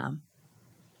the time.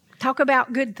 Talk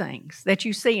about good things that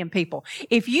you see in people.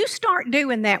 If you start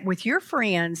doing that with your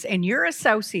friends and your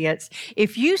associates,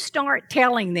 if you start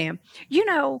telling them, you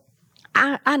know,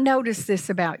 I noticed this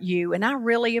about you, and I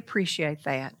really appreciate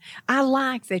that. I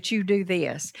like that you do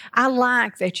this. I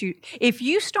like that you, if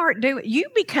you start doing, you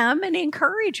become an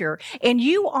encourager, and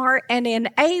you are an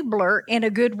enabler in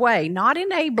a good way, not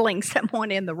enabling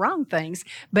someone in the wrong things,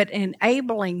 but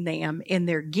enabling them in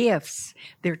their gifts,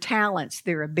 their talents,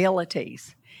 their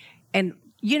abilities. And,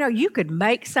 you know, you could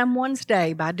make someone's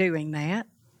day by doing that.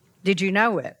 Did you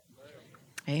know it?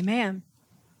 Amen.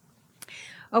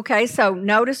 Okay, so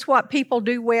notice what people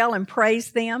do well and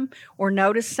praise them, or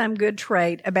notice some good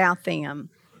trait about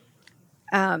them.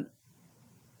 Let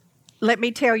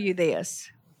me tell you this.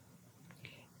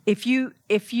 If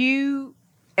you,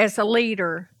 as a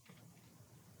leader,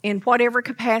 in whatever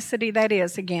capacity that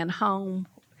is, again, home,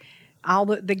 all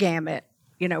the gamut,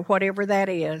 you know, whatever that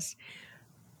is,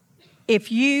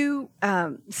 if you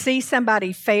see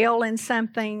somebody fail in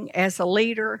something as a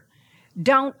leader,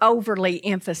 don't overly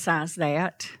emphasize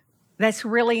that. That's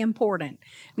really important.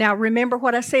 Now, remember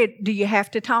what I said. Do you have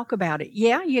to talk about it?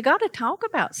 Yeah, you got to talk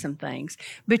about some things,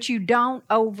 but you don't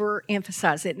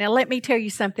overemphasize it. Now, let me tell you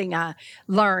something I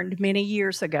learned many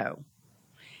years ago.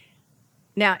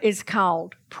 Now, it's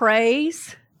called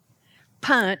praise,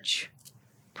 punch,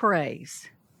 praise.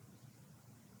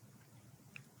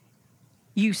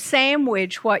 You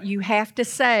sandwich what you have to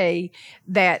say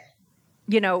that,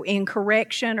 you know, in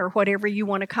correction or whatever you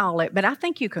want to call it. But I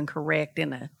think you can correct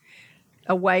in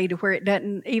a way to where it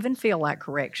doesn't even feel like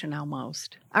correction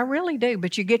almost. I really do.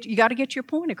 But you got to get your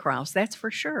point across, that's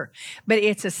for sure. But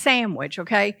it's a sandwich,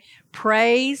 okay?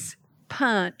 Praise,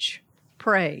 punch,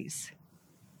 praise.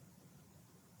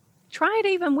 Try it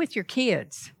even with your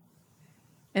kids.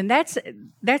 And that's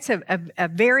a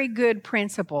very good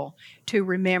principle to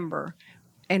remember.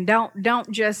 And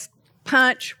don't just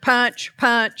punch, punch,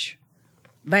 punch.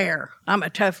 There, I'm a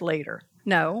tough leader.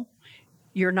 No,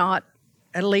 you're not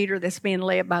a leader that's being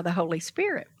led by the Holy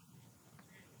Spirit.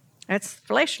 That's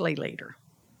fleshly leader.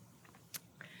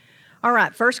 All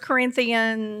right, 1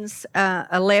 Corinthians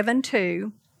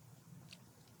 11:2.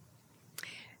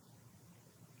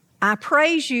 I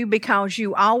praise you because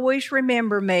you always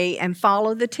remember me and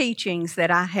follow the teachings that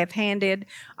I have handed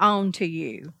on to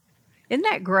you. Isn't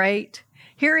that great?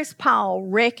 Here is Paul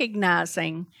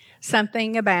recognizing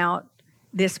something about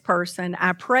this person.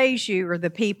 I praise you, or the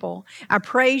people. I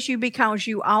praise you because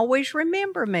you always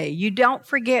remember me. You don't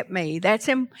forget me. That's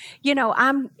him. You know,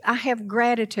 I have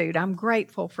gratitude. I'm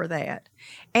grateful for that.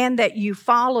 And that you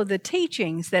follow the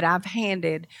teachings that I've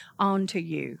handed on to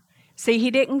you. See,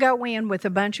 he didn't go in with a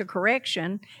bunch of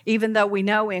correction, even though we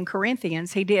know in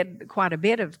Corinthians he did quite a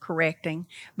bit of correcting,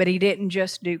 but he didn't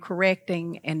just do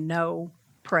correcting and no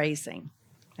praising.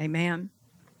 Amen.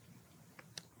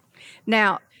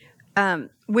 Now,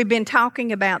 we've been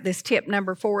talking about this tip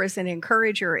number 4 as an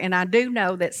encourager, and I do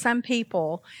know that some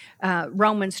people,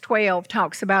 Romans 12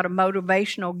 talks about a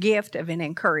motivational gift of an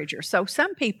encourager. So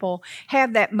some people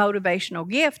have that motivational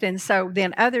gift, and so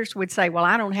then others would say, well,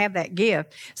 I don't have that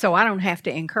gift, so I don't have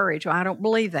to encourage. Well, I don't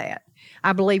believe that.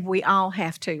 I believe we all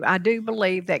have to. I do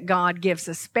believe that God gives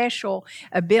a special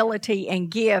ability and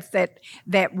gift that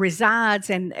resides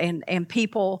and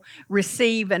people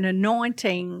receive an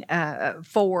anointing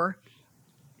to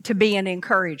be an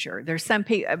encourager. There's some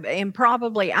people, and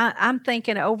probably I'm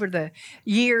thinking over the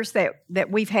years that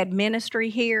we've had ministry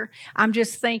here, I'm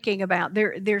just thinking about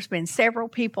there's been several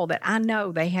people that I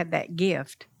know they have that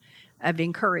gift of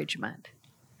encouragement.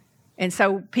 And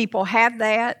so people have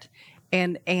that,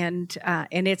 and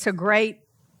it's a great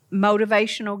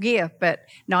motivational gift, but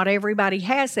not everybody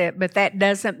has it. But that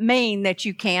doesn't mean that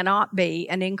you cannot be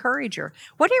an encourager.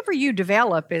 Whatever you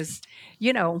develop is,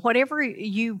 whatever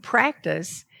you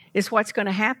practice is what's going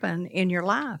to happen in your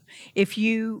life. If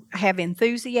you have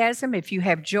enthusiasm, if you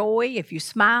have joy, if you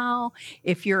smile,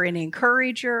 if you're an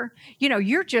encourager,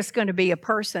 you're just going to be a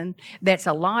person that's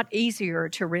a lot easier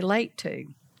to relate to.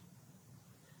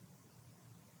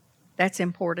 That's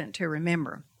important to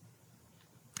remember.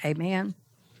 Amen.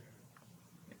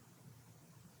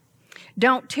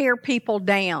 Don't tear people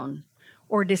down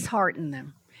or dishearten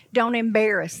them. Don't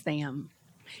embarrass them.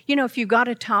 If you've got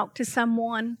to talk to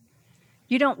someone,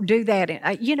 you don't do that.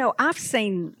 I've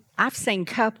seen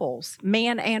couples,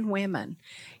 men and women,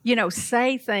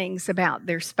 say things about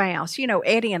their spouse.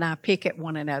 Eddie and I pick at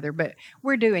one another, but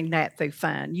we're doing that through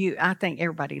fun. I think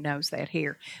everybody knows that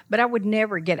here. But I would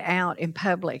never get out in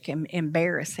public and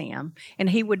embarrass him, and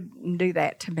he wouldn't do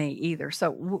that to me either.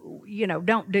 So,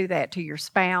 don't do that to your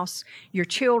spouse, your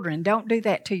children. Don't do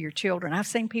that to your children. I've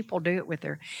seen people do it with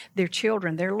their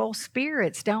children, their little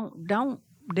spirits. Don't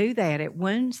do that. It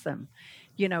wounds them.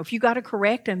 If you got to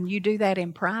correct them, you do that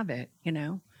in private,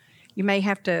 You may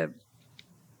have to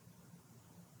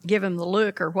give them the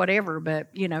look or whatever, but,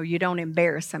 you don't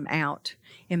embarrass them out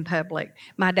in public.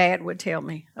 My dad would tell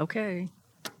me, okay,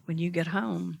 when you get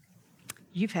home,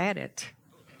 you've had it.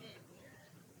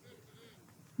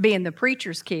 Being the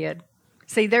preacher's kid,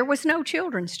 see, there was no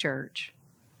children's church.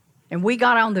 And we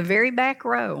got on the very back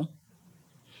row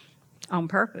on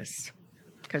purpose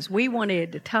because we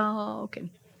wanted to talk and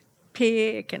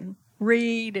pick and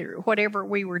read or whatever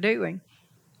we were doing.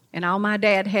 And all my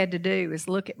dad had to do is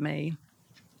look at me.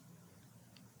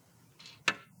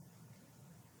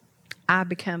 I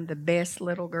become the best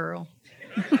little girl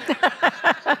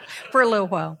for a little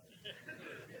while.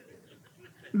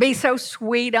 Be so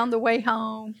sweet on the way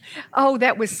home. Oh,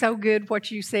 that was so good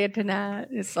what you said tonight.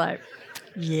 It's like,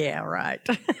 yeah, right.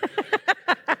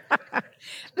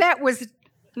 That was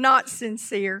not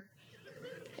sincere.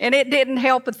 And it didn't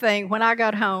help a thing. When I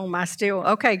got home, I still,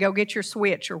 okay, go get your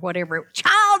switch or whatever.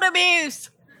 Child abuse.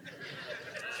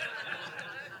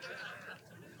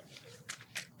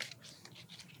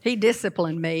 He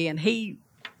disciplined me, and he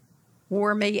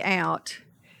wore me out.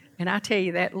 And I tell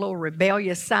you, that little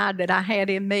rebellious side that I had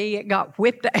in me, it got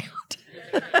whipped out.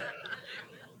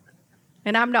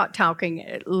 And I'm not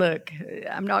talking, look,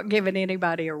 I'm not giving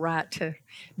anybody a right to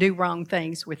do wrong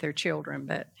things with their children,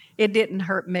 but it didn't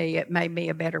hurt me. It made me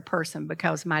a better person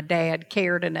because my dad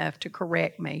cared enough to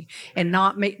correct me and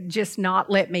not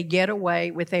let me get away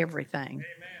with everything.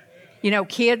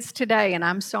 Kids today, and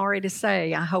I'm sorry to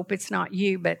say, I hope it's not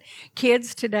you, but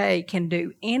kids today can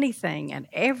do anything and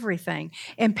everything.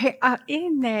 And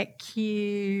isn't that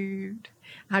cute?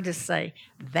 I just say,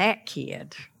 that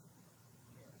kid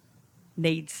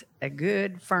needs a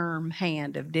good, firm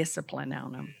hand of discipline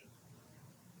on them.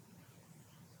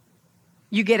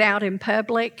 You get out in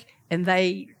public, and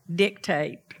they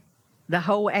dictate the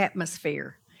whole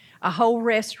atmosphere. A whole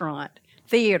restaurant,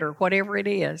 theater, whatever it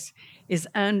is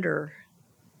under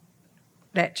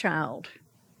that child.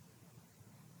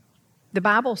 The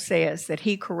Bible says that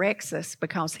He corrects us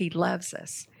because He loves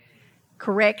us.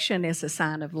 Correction is a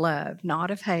sign of love,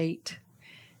 not of hate.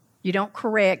 You don't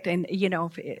correct, and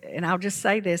and I'll just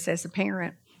say this as a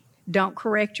parent, don't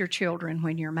correct your children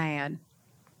when you're mad,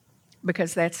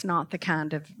 because that's not the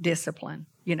kind of discipline.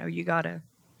 You got to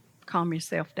calm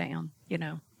yourself down,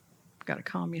 got to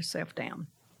calm yourself down.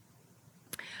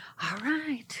 All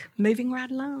right, moving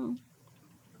right along.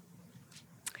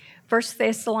 1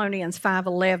 Thessalonians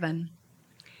 5:11,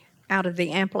 out of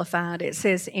the Amplified, it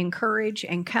says, encourage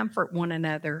and comfort one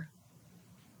another.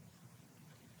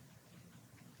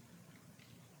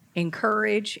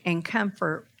 Encourage and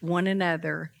comfort one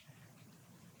another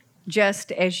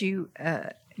just as you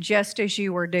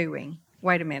are doing.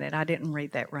 Wait a minute, I didn't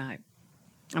read that right.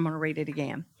 I'm going to read it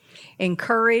again.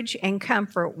 Encourage and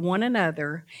comfort one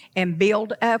another and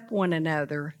build up one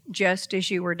another just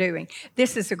as you are doing.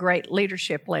 This is a great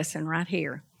leadership lesson right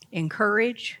here.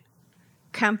 Encourage,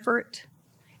 comfort,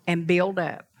 and build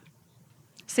up.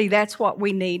 See, that's what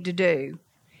we need to do.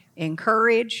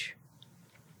 Encourage,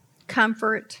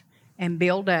 comfort, and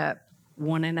build up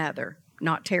one another,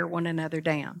 not tear one another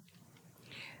down.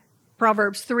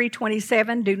 Proverbs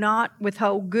 3:27, do not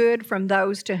withhold good from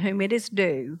those to whom it is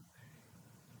due,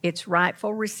 its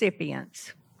rightful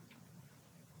recipients.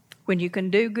 When you can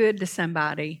do good to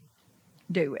somebody,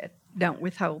 do it. Don't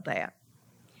withhold that.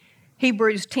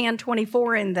 Hebrews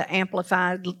 10:24 in the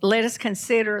Amplified, let us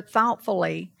consider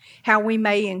thoughtfully how we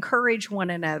may encourage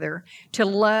one another to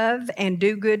love and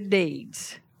do good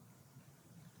deeds.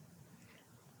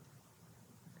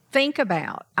 Think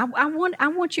about, I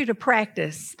want you to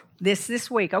practice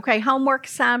this week. Okay, homework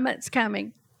assignment's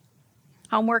coming.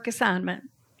 Homework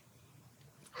assignment.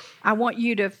 I want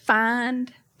you to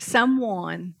find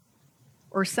someone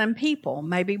or some people,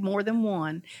 maybe more than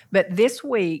one, but this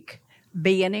week,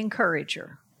 be an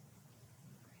encourager.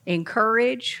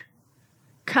 Encourage,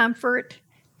 comfort,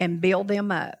 and build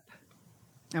them up.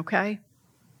 Okay?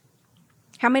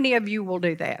 How many of you will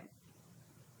do that?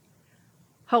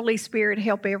 Holy Spirit,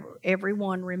 help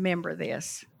everyone remember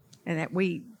this, and that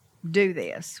we do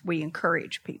this. We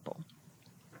encourage people.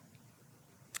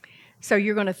 So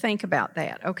you're going to think about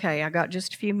that. Okay, I got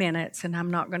just a few minutes, and I'm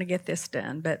not going to get this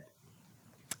done, but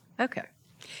okay.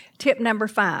 Tip number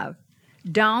 5.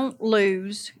 Don't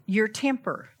lose your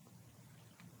temper.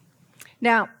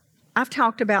 Now, I've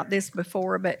talked about this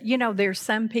before, but there's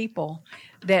some people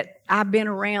that I've been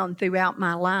around throughout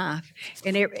my life,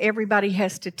 and everybody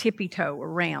has to tippy-toe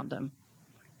around them.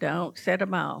 Don't set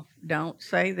them off. Don't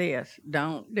say this.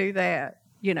 Don't do that.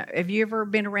 Have you ever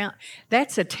been around?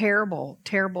 That's a terrible,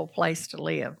 terrible place to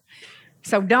live.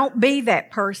 So don't be that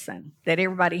person that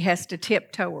everybody has to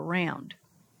tiptoe around.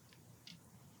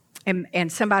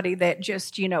 And somebody that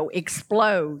just,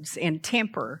 explodes in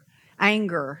temper,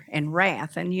 anger, and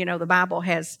wrath. And, the Bible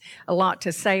has a lot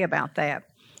to say about that.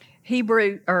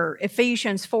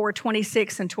 Ephesians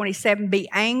 4:26 and 27, be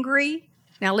angry.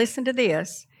 Now listen to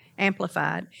this,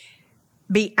 Amplified.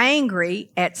 Be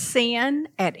angry at sin,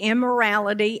 at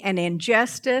immorality, and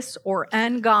injustice or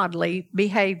ungodly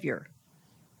behavior.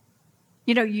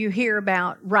 You hear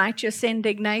about righteous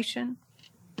indignation.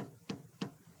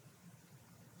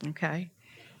 Okay.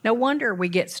 No wonder we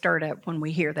get stirred up when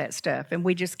we hear that stuff, and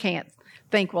we just can't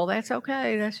think, well, that's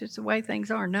okay. That's just the way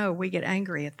things are. No, we get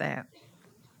angry at that.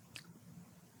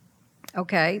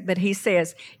 Okay, but he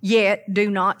says, yet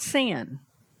do not sin.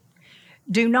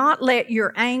 Do not let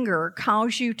your anger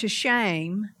cause you to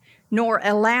shame, nor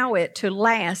allow it to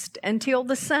last until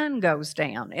the sun goes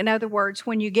down. In other words,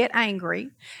 when you get angry,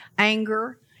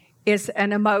 anger is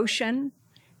an emotion.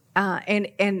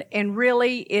 And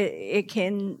really, it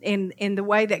can, in the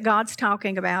way that God's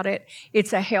talking about it,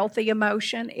 it's a healthy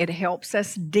emotion. It helps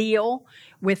us deal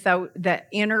with the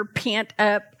inner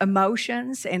pent-up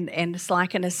emotions, and it's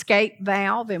like an escape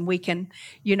valve, and we can,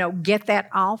 get that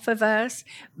off of us.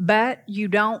 But you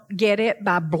don't get it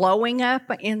by blowing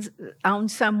up on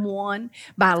someone,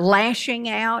 by lashing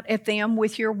out at them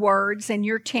with your words and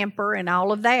your temper and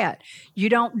all of that. You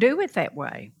don't do it that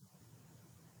way.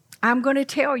 I'm going to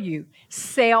tell you,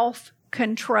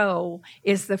 self-control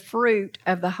is the fruit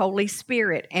of the Holy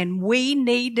Spirit, and we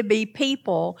need to be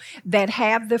people that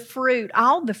have the fruit,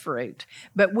 all the fruit,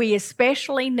 but we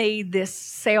especially need this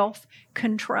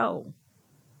self-control.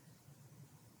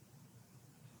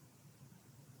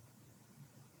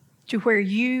 To where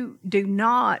you do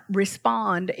not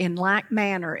respond in like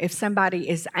manner. If somebody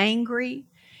is angry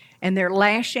and they're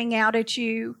lashing out at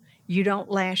you, you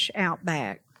don't lash out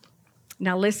back.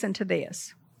 Now listen to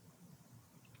this.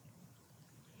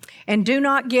 And do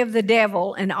not give the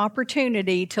devil an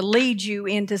opportunity to lead you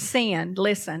into sin,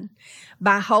 listen,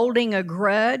 by holding a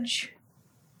grudge,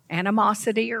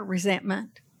 animosity or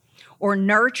resentment, or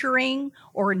nurturing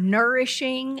or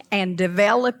nourishing and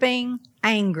developing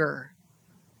anger.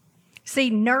 See,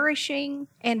 nourishing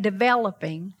and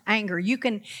developing anger. You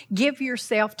can give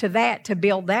yourself to that to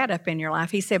build that up in your life.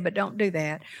 He said, but don't do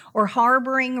that. Or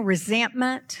harboring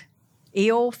resentment,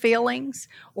 ill feelings,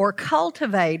 or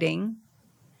cultivating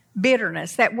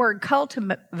bitterness. That word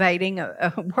cultivating,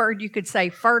 a word you could say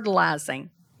fertilizing.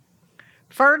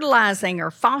 Fertilizing or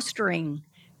fostering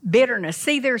bitterness.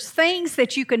 See, there's things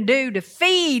that you can do to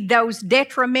feed those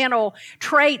detrimental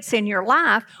traits in your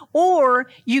life, or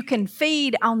you can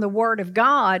feed on the Word of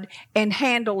God and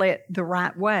handle it the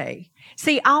right way.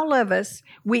 See, all of us,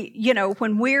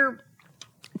 when we're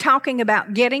talking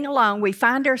about getting along, we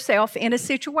find ourselves in a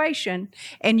situation,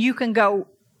 and you can go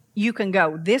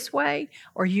this way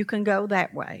or you can go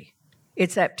that way.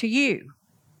 It's up to you.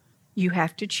 You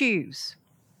have to choose.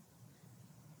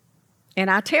 And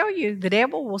I tell you, the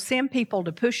devil will send people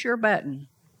to push your button.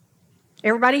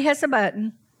 Everybody has a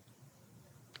button.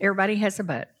 Everybody has a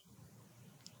button.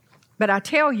 But I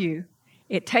tell you,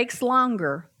 it takes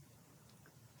longer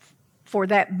for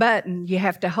that button. You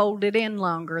have to hold it in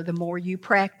longer the more you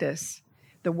practice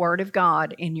the Word of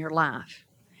God in your life.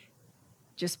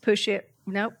 Just push it.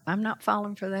 Nope, I'm not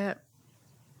falling for that.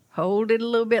 Hold it a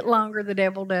little bit longer, the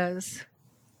devil does.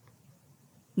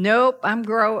 Nope, I've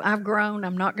grown.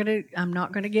 I'm not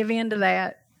gonna give in to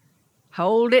that.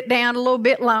 Hold it down a little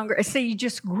bit longer. See, you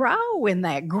just grow in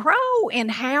that. Grow in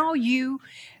how you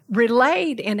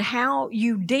relate and how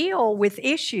you deal with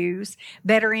issues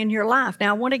that are in your life.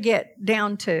 Now, I want to get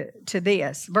down to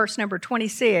this. Verse number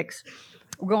 26,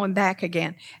 we're going back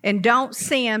again. And don't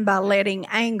sin by letting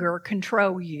anger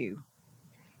control you.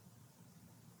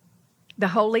 The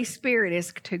Holy Spirit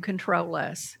is to control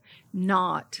us,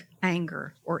 not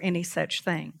anger or any such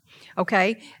thing.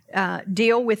 Okay?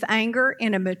 Deal with anger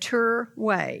in a mature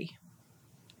way.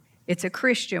 It's a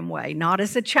Christian way, not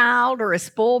as a child or a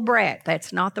spoiled brat.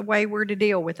 That's not the way we're to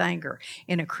deal with anger.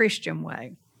 In a Christian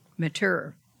way,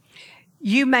 mature.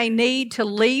 You may need to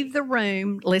leave the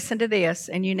room. Listen to this,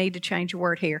 and you need to change your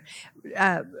word here.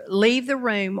 Leave the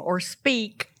room or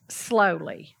speak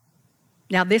slowly.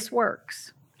 Now, this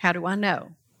works. How do I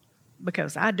know?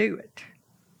 Because I do it.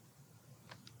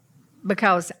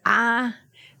 Because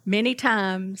many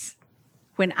times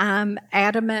when I'm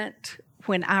adamant,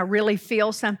 when I really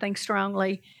feel something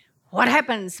strongly, what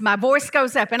happens? My voice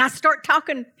goes up and I start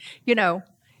talking,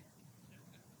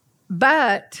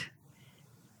 But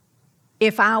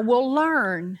if I will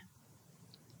learn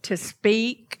to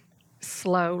speak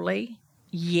slowly,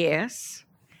 yes,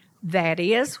 that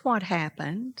is what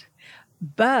happened,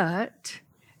 but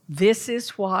this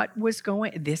is what was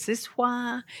going, this is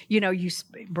why, you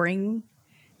bring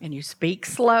and you speak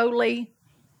slowly.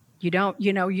 You don't,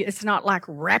 it's not like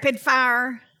rapid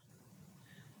fire.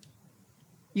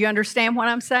 You understand what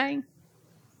I'm saying?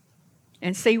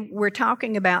 And see, we're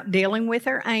talking about dealing with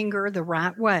our anger the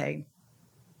right way.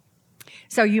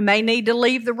 So you may need to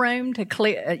leave the room to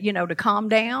to calm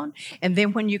down. And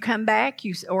then when you come back,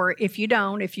 or if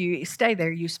you stay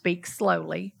there, you speak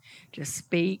slowly. Just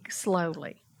speak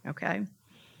slowly. Okay?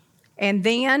 And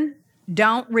then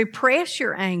don't repress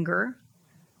your anger.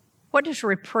 What does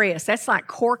repress? That's like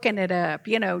corking it up,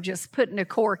 just putting a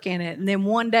cork in it. And then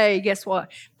one day, guess what?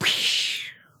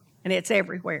 And it's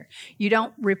everywhere. You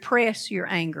don't repress your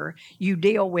anger. You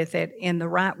deal with it in the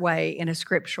right way, in a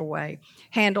scriptural way.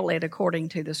 Handle it according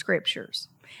to the scriptures.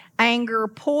 Anger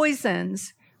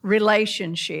poisons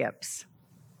relationships.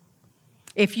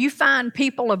 If you find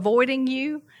people avoiding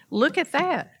you, look at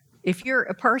that. If you're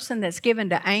a person that's given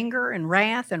to anger and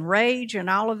wrath and rage and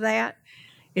all of that,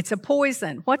 it's a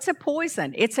poison. What's a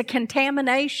poison? It's a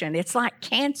contamination. It's like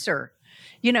cancer.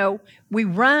 We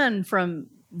run from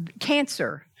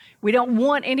cancer. We don't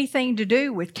want anything to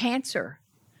do with cancer,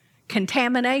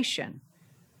 contamination.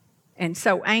 And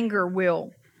so anger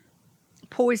will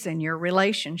poison your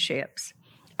relationships.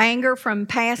 Anger from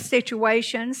past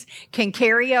situations can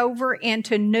carry over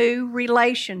into new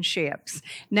relationships.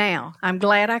 Now, I'm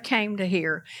glad I came to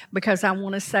here because I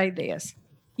want to say this.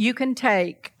 You can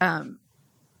take,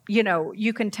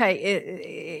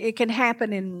 it can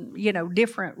happen in,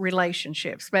 different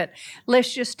relationships. But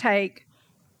let's just take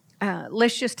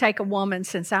a woman.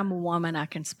 Since I'm a woman, I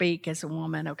can speak as a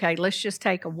woman, okay? Let's just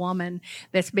take a woman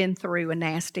that's been through a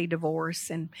nasty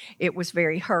divorce, and it was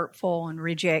very hurtful, and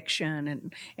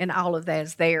rejection and all of that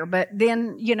is there. But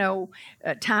then,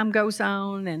 time goes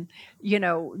on, and,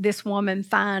 this woman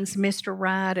finds Mr.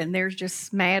 Right, and they're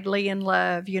just madly in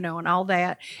love, and all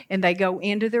that. And they go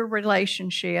into their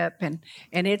relationship, and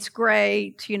it's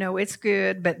great, it's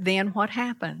good. But then what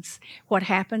happens? What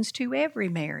happens to every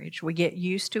marriage? We get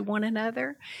used to one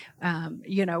another.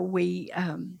 We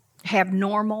have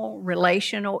normal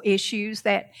relational issues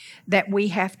that we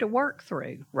have to work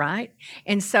through, right?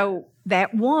 And so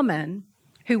that woman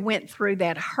who went through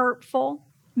that hurtful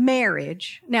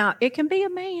marriage, now it can be a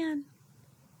man.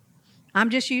 I'm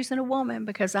just using a woman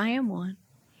because I am one.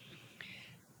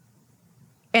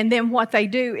 And then what they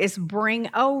do is bring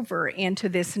over into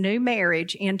this new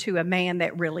marriage into a man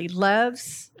that really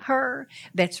loves her,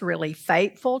 that's really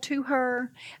faithful to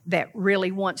her, that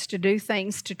really wants to do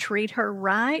things to treat her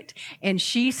right. And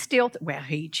she still,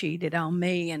 he cheated on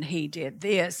me and he did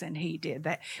this and he did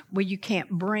that. Well, you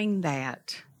can't bring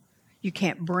that. You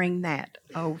can't bring that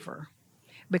over.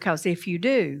 Because if you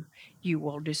do, you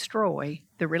will destroy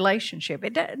the relationship.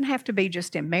 It doesn't have to be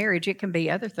just in marriage. It can be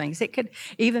other things. It could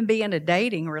even be in a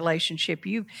dating relationship.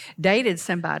 You dated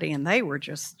somebody and they were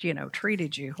just,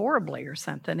 treated you horribly or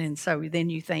something. And so then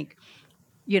you think,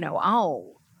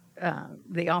 all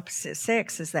the opposite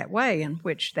sex is that way, in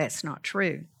which that's not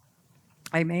true.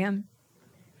 Amen?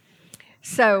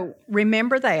 So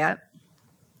remember that.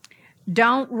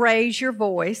 Don't raise your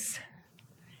voice.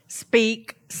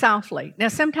 Speak softly. Now,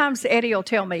 sometimes Eddie will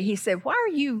tell me, he said, why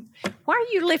are you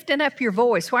lifting up your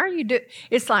voice? Why are you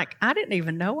It's like, I didn't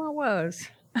even know I was.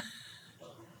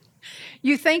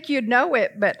 You think you'd know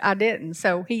it, but I didn't.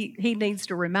 So he needs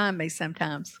to remind me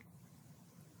sometimes.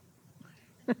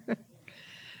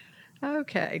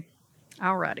 Okay.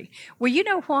 All righty. Well, you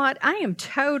know what? I am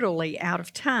totally out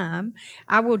of time.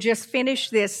 I will just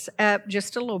finish this up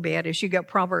just a little bit as you go.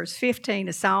 Proverbs 15,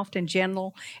 a soft and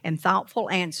gentle and thoughtful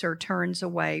answer turns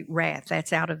away wrath.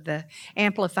 That's out of the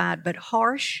Amplified. But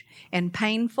harsh and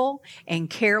painful and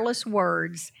careless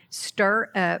words stir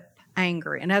up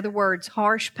anger. In other words,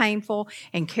 harsh, painful,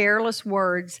 and careless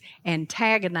words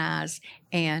antagonize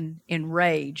and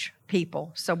enrage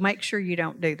people. So make sure you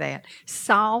don't do that.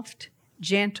 Soft,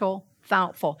 gentle,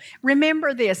 thoughtful.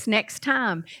 Remember this next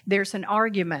time there's an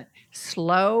argument.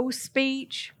 Slow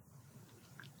speech,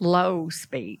 low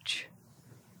speech.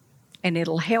 And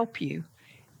it'll help you.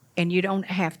 And you don't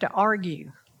have to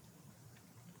argue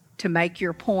to make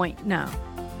your point known.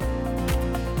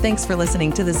 Thanks for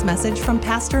listening to this message from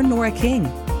Pastor Nora King.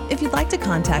 If you'd like to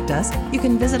contact us, you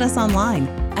can visit us online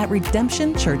at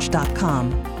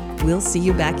redemptionchurch.com. We'll see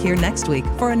you back here next week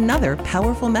for another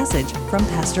powerful message from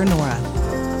Pastor Nora.